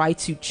has the right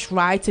to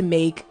try to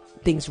make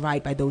things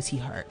right by those he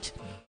hurt.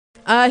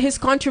 His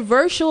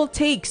controversial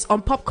takes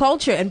on pop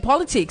culture and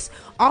politics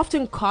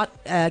often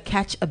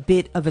catch a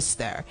bit of a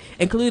stir,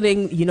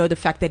 including, the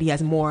fact that he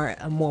has more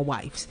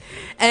wives.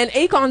 And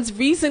Akon's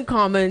recent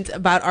comment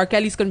about R.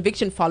 Kelly's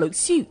conviction followed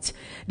suit.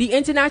 The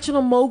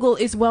international mogul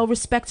is well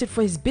respected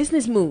for his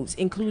business moves,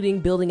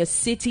 including building a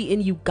city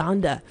in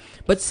Uganda.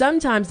 But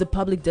sometimes the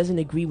public doesn't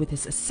agree with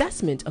his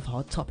assessment of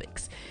hot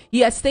topics.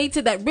 He has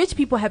stated that rich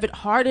people have it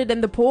harder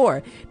than the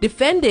poor,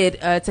 defended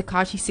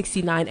Tekashi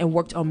 69 and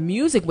worked on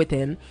music with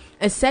him,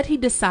 and said he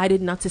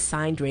decided not to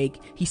sign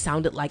Drake. He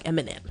sounded like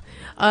Eminem.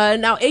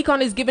 Now,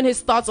 Akon is giving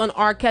his thoughts on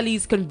R.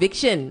 Kelly's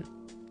conviction.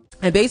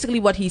 And basically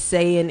what he's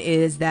saying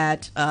is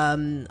that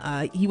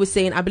he was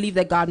saying, I believe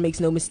that God makes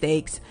no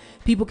mistakes.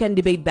 People can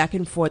debate back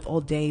and forth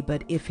all day,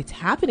 but if it's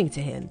happening to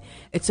him,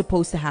 it's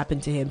supposed to happen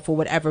to him for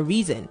whatever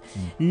reason.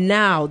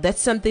 Now, that's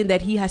something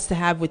that he has to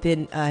have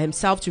within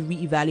himself to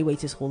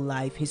reevaluate his whole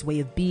life, his way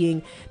of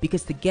being,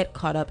 because to get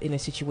caught up in a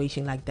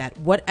situation like that,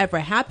 whatever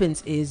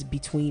happens is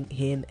between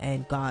him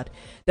and God.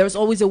 There's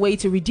always a way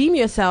to redeem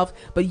yourself,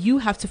 but you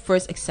have to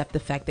first accept the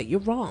fact that you're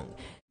wrong.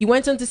 He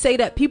went on to say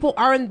that people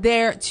aren't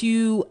there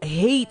to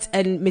hate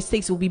and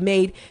mistakes will be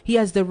made. He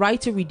has the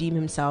right to redeem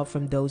himself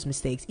from those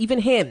mistakes. Even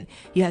him,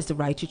 he has the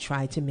right to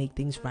try to make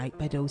things right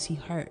by those he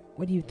hurt.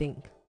 What do you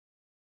think?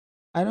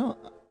 I don't,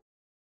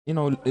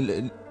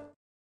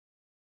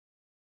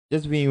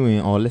 just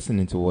viewing or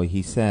listening to what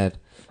he said,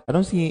 I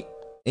don't see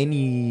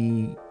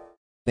anything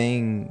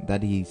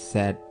that he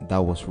said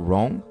that was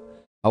wrong.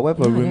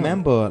 However,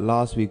 remember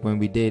last week when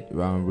we did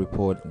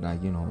report,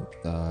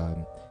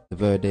 the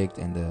verdict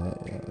and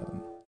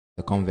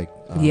the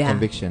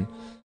conviction,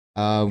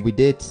 we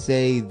did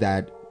say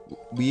that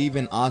we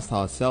even asked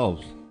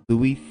ourselves,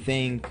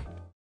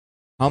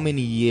 how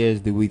many years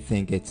do we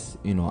think it's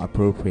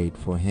appropriate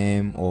for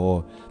him,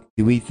 or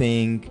do we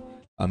think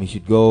he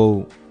should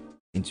go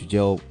into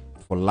jail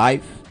for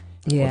life?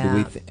 Or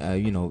do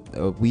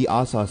we we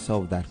asked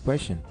ourselves that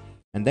question,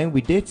 and then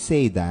we did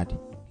say that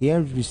he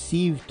has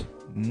received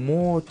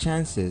more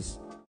chances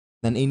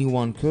than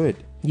anyone could.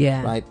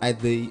 Right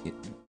at the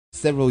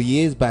several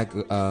years back,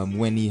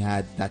 when he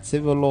had that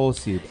civil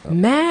lawsuit,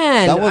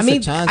 that was a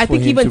chance I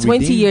think even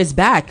 20 years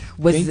back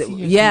was 20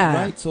 years,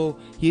 right? So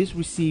he has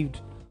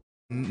received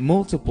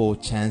multiple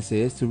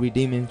chances to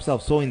redeem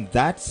himself. So in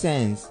that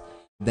sense,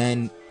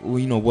 then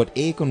what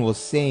Akon was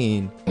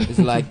saying is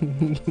like,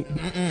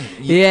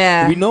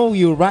 we know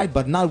you're right,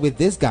 but not with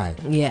this guy.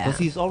 Because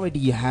he's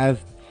already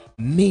have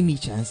many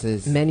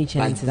chances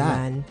like that.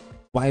 Man.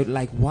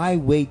 Why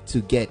wait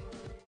to get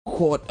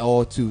caught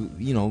or to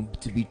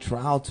be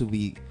tried, to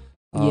be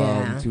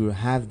to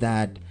have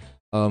that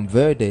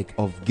verdict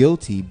of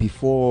guilty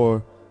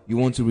before you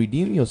want to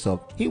redeem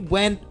yourself? He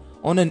went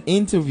on an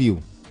interview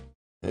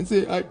and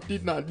said, I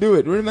did not do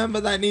it.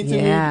 Remember that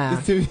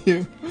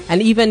interview?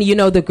 And even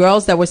the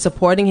girls that were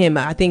supporting him,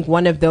 I think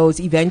one of those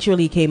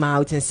eventually came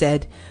out and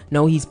said,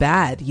 no, he's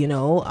bad.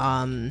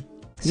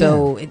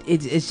 So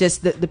it's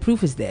just the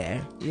proof is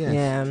there.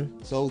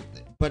 So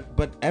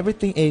but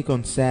everything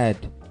Akon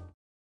said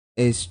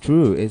is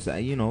true. Is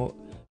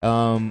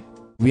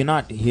we're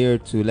not here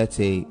to, let's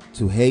say,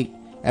 to hate.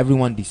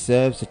 Everyone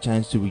deserves a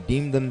chance to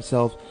redeem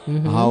themselves.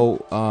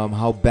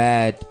 How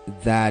bad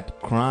that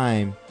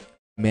crime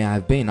may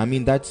have been. I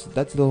mean, that's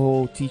the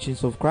whole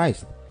teachings of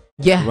Christ.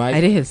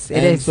 Right? It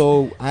is.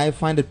 So I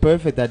find it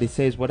perfect that it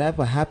says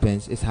whatever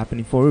happens is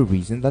happening for a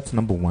reason. That's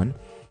number one.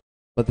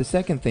 But the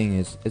second thing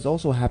is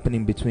also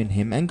happening between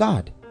him and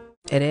God.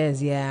 It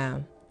is,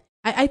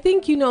 I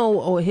think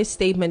his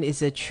statement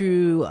is a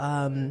true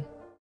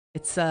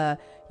it's a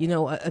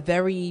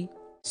very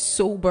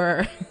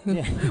sober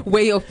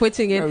way of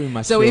putting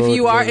it. So if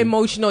you are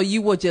emotional,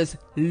 you will just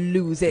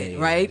lose it,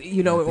 right?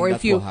 Or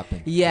if you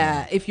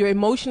if you're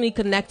emotionally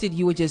connected,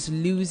 you will just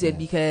lose it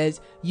because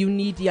you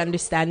need the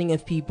understanding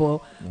of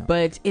people.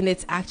 But in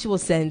its actual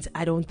sense,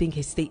 I don't think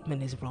his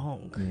statement is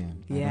wrong. I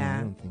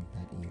don't think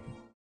that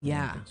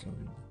either.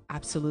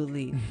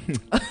 Absolutely.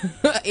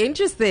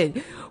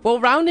 Interesting.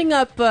 Well, rounding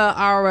up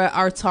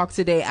our talk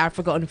today,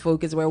 Africa on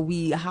Focus, where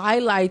we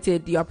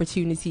highlighted the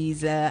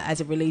opportunities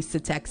as it relates to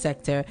tech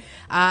sector,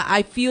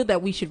 I feel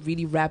that we should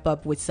really wrap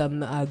up with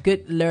some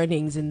good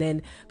learnings and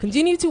then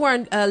continue to our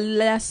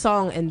last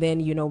song and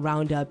then,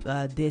 round up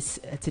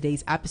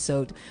today's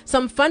episode.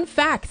 Some fun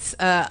facts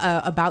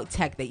about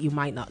tech that you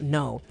might not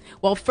know.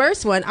 Well,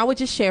 first one, I would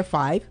just share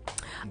 5.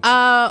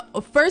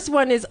 First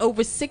one is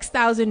over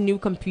 6,000 new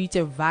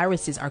computer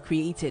viruses are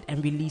created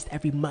and released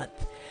every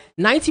month.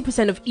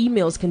 90% of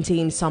emails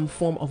contain some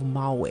form of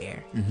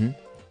malware.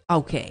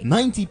 Okay.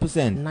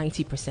 90%.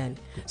 90%.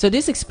 So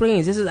this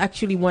explains, this is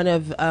actually one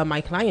of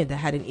my client that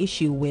had an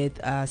issue with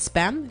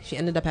spam. She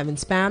ended up having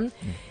spam.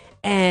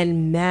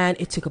 And man,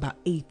 it took about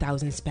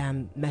 8,000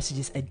 spam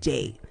messages a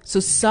day. So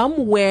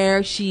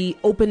somewhere she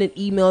opened an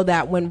email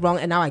that went wrong,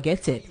 and now I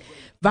get it.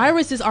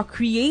 Viruses are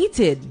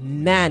created.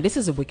 Man, this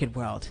is a wicked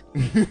world.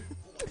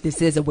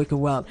 This is a wicked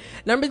world.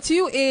 Number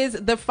 2 is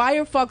the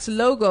Firefox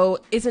logo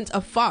isn't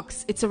a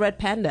fox. It's a red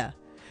panda.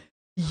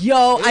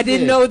 Yo, I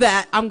didn't know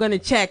that. I'm going to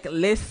check.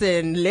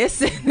 Listen.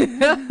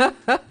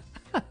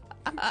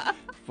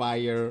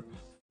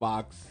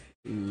 Firefox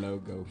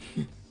logo.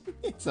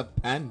 It's a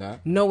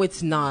panda. No,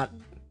 it's not.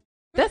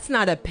 That's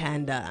not a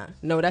panda.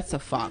 No, that's a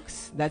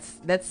fox. That's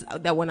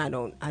that one I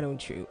don't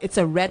true. It's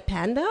a red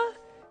panda?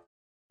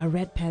 A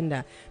red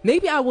panda.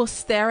 Maybe I will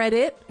stare at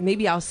it.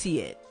 Maybe I'll see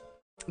it.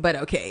 But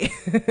okay.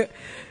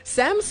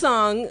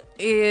 Samsung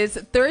is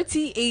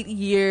 38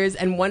 years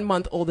and 1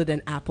 month older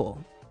than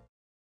Apple.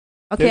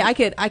 Okay, I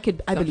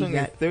believe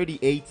that.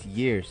 38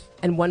 years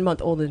and 1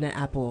 month older than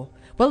Apple.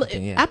 Well, okay,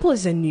 yeah. Apple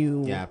is a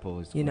new, Apple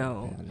is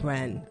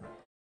brand.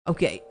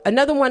 Okay,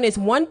 another one is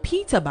 1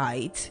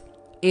 petabyte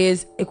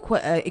is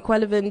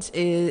equivalent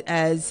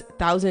as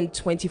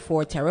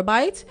 1,024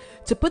 terabytes.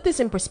 To put this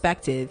in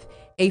perspective,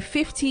 a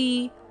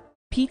 50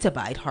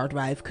 petabyte hard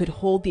drive could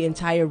hold the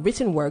entire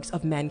written works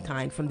of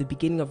mankind from the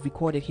beginning of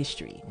recorded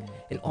history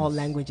in all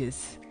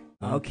languages.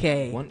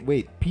 Okay.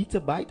 Wait,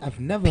 petabyte? I've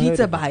never heard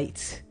of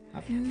it.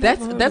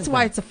 That's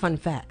why it's a fun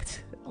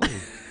fact.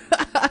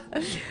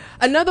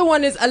 Another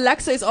one is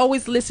Alexa is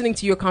always listening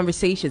to your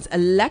conversations.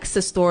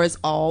 Alexa stores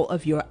all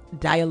of your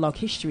dialogue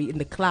history in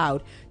the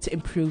cloud to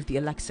improve the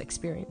Alexa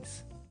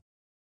experience.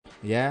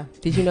 Yeah.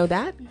 Did you know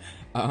that?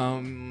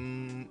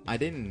 I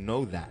didn't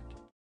know that.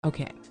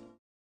 Okay.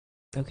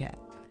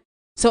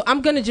 So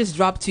I'm going to just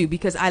drop 2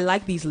 because I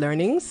like these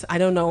learnings. I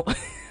don't know.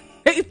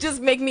 It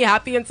just make me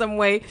happy in some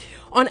way.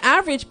 On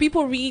average,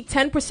 people read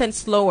 10%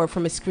 slower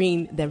from a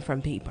screen than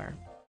from paper.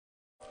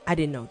 I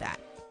didn't know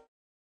that.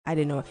 I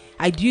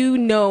do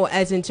know,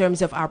 as in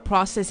terms of our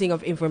processing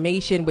of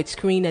information with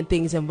screen and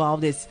things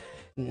involved, is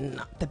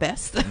not the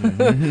best.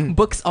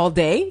 Books all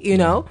day, you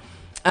know.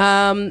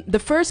 The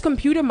first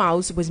computer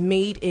mouse was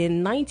made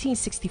in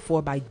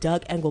 1964 by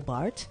Doug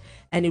Engelbart,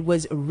 and it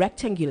was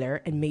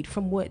rectangular and made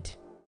from wood.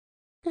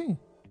 Fun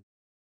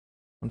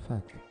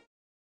fact.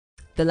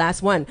 The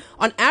last one.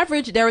 On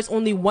average, there is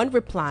only 1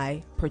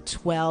 reply per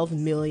 12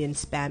 million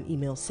spam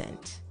emails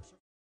sent.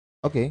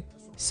 Okay.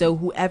 So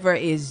whoever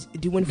is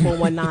doing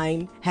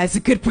 419 has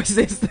a good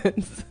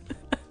persistence.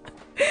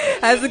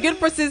 Has a good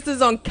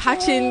persistence on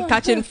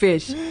catching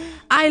fish.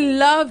 I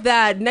love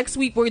that. Next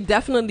week, we're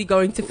definitely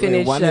going to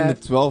finish. 1 in the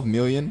 12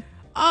 million?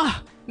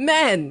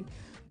 Man.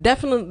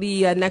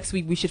 Definitely next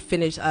week we should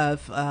finish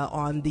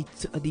on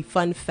the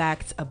fun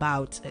facts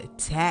about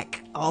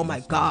tech. Oh my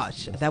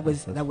gosh, that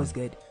was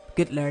good.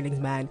 Good learnings,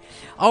 man.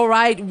 All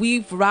right,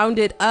 we've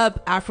rounded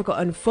up Africa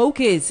on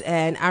Focus,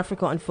 and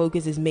Africa on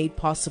Focus is made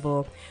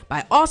possible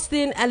by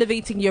Austin,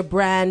 elevating your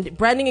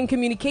branding and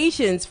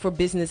communications for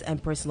business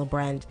and personal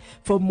brand.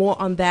 For more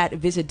on that,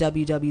 visit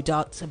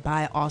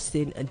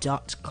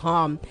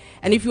www.byaustin.com.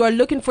 And if you are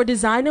looking for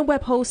design and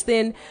web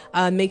hosting,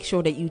 make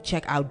sure that you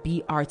check out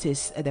Be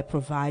Artist that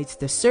provides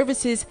the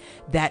services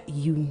that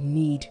you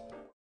need.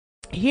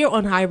 Here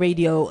on High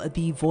Radio,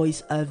 the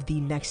voice of the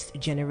next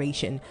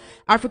generation.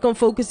 Africa on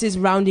Focus is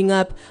rounding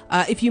up.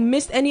 If you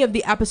missed any of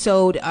the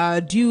episode,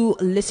 do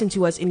listen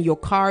to us in your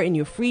car, in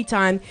your free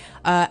time.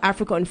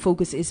 Africa on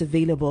Focus is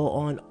available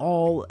on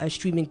all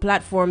streaming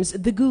platforms,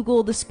 the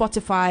Google, the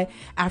Spotify.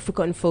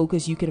 Africa on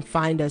Focus, you can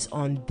find us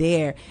on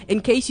there. In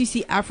case you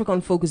see Africa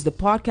on Focus, the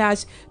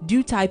podcast,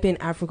 do type in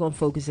Africa on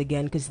Focus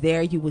again, because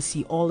there you will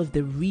see all of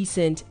the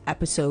recent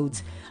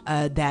episodes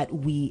that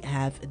we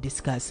have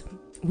discussed.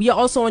 We are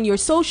also on your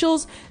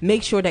socials.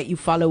 Make sure that you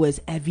follow us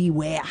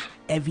everywhere.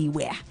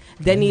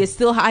 Denny is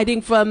still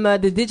hiding from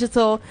the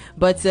digital,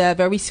 but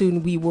very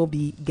soon we will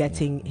be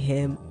getting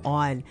him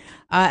on.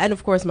 And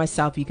of course,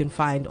 myself, you can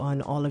find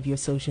on all of your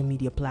social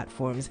media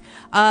platforms.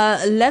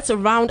 Let's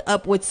round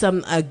up with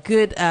some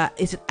good,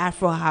 is it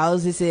Afro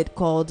House? Is it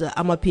called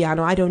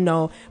Amapiano? I don't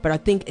know, but I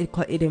think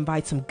it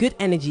invites some good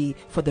energy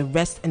for the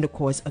rest and the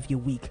course of your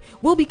week.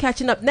 We'll be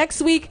catching up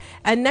next week.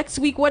 And next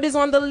week, what is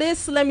on the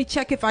list? Let me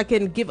check if I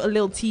can give a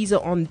little teaser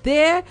on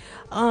there.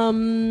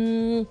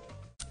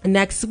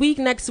 Next week,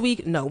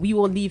 no, we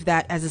will leave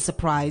that as a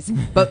surprise.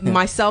 But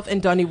myself and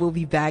Donnie will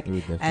be back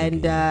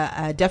and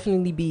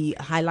definitely be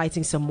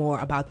highlighting some more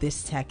about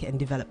this tech and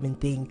development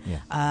thing.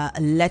 Yeah.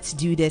 Let's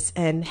do this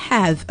and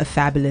have a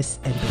fabulous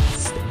and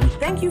blessed week.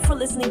 Thank you for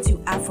listening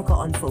to Africa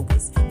on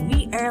Focus.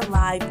 We air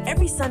live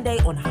every Sunday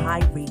on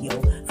High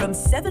Radio from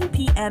 7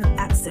 p.m.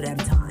 Amsterdam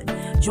time.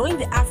 Join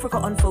the Africa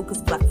on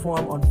Focus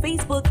platform on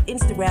Facebook,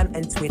 Instagram,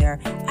 and Twitter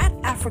at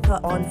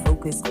Africa on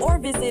Focus, or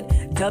visit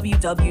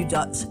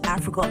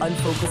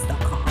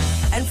www.africaonfocus.com.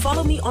 And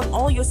follow me on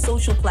all your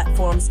social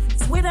platforms,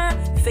 Twitter,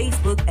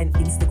 Facebook, and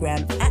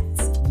Instagram at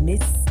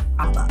Miss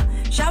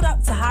ABBA. Shout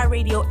out to High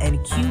Radio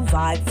and Q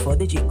Vibe for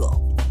the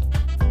jingle.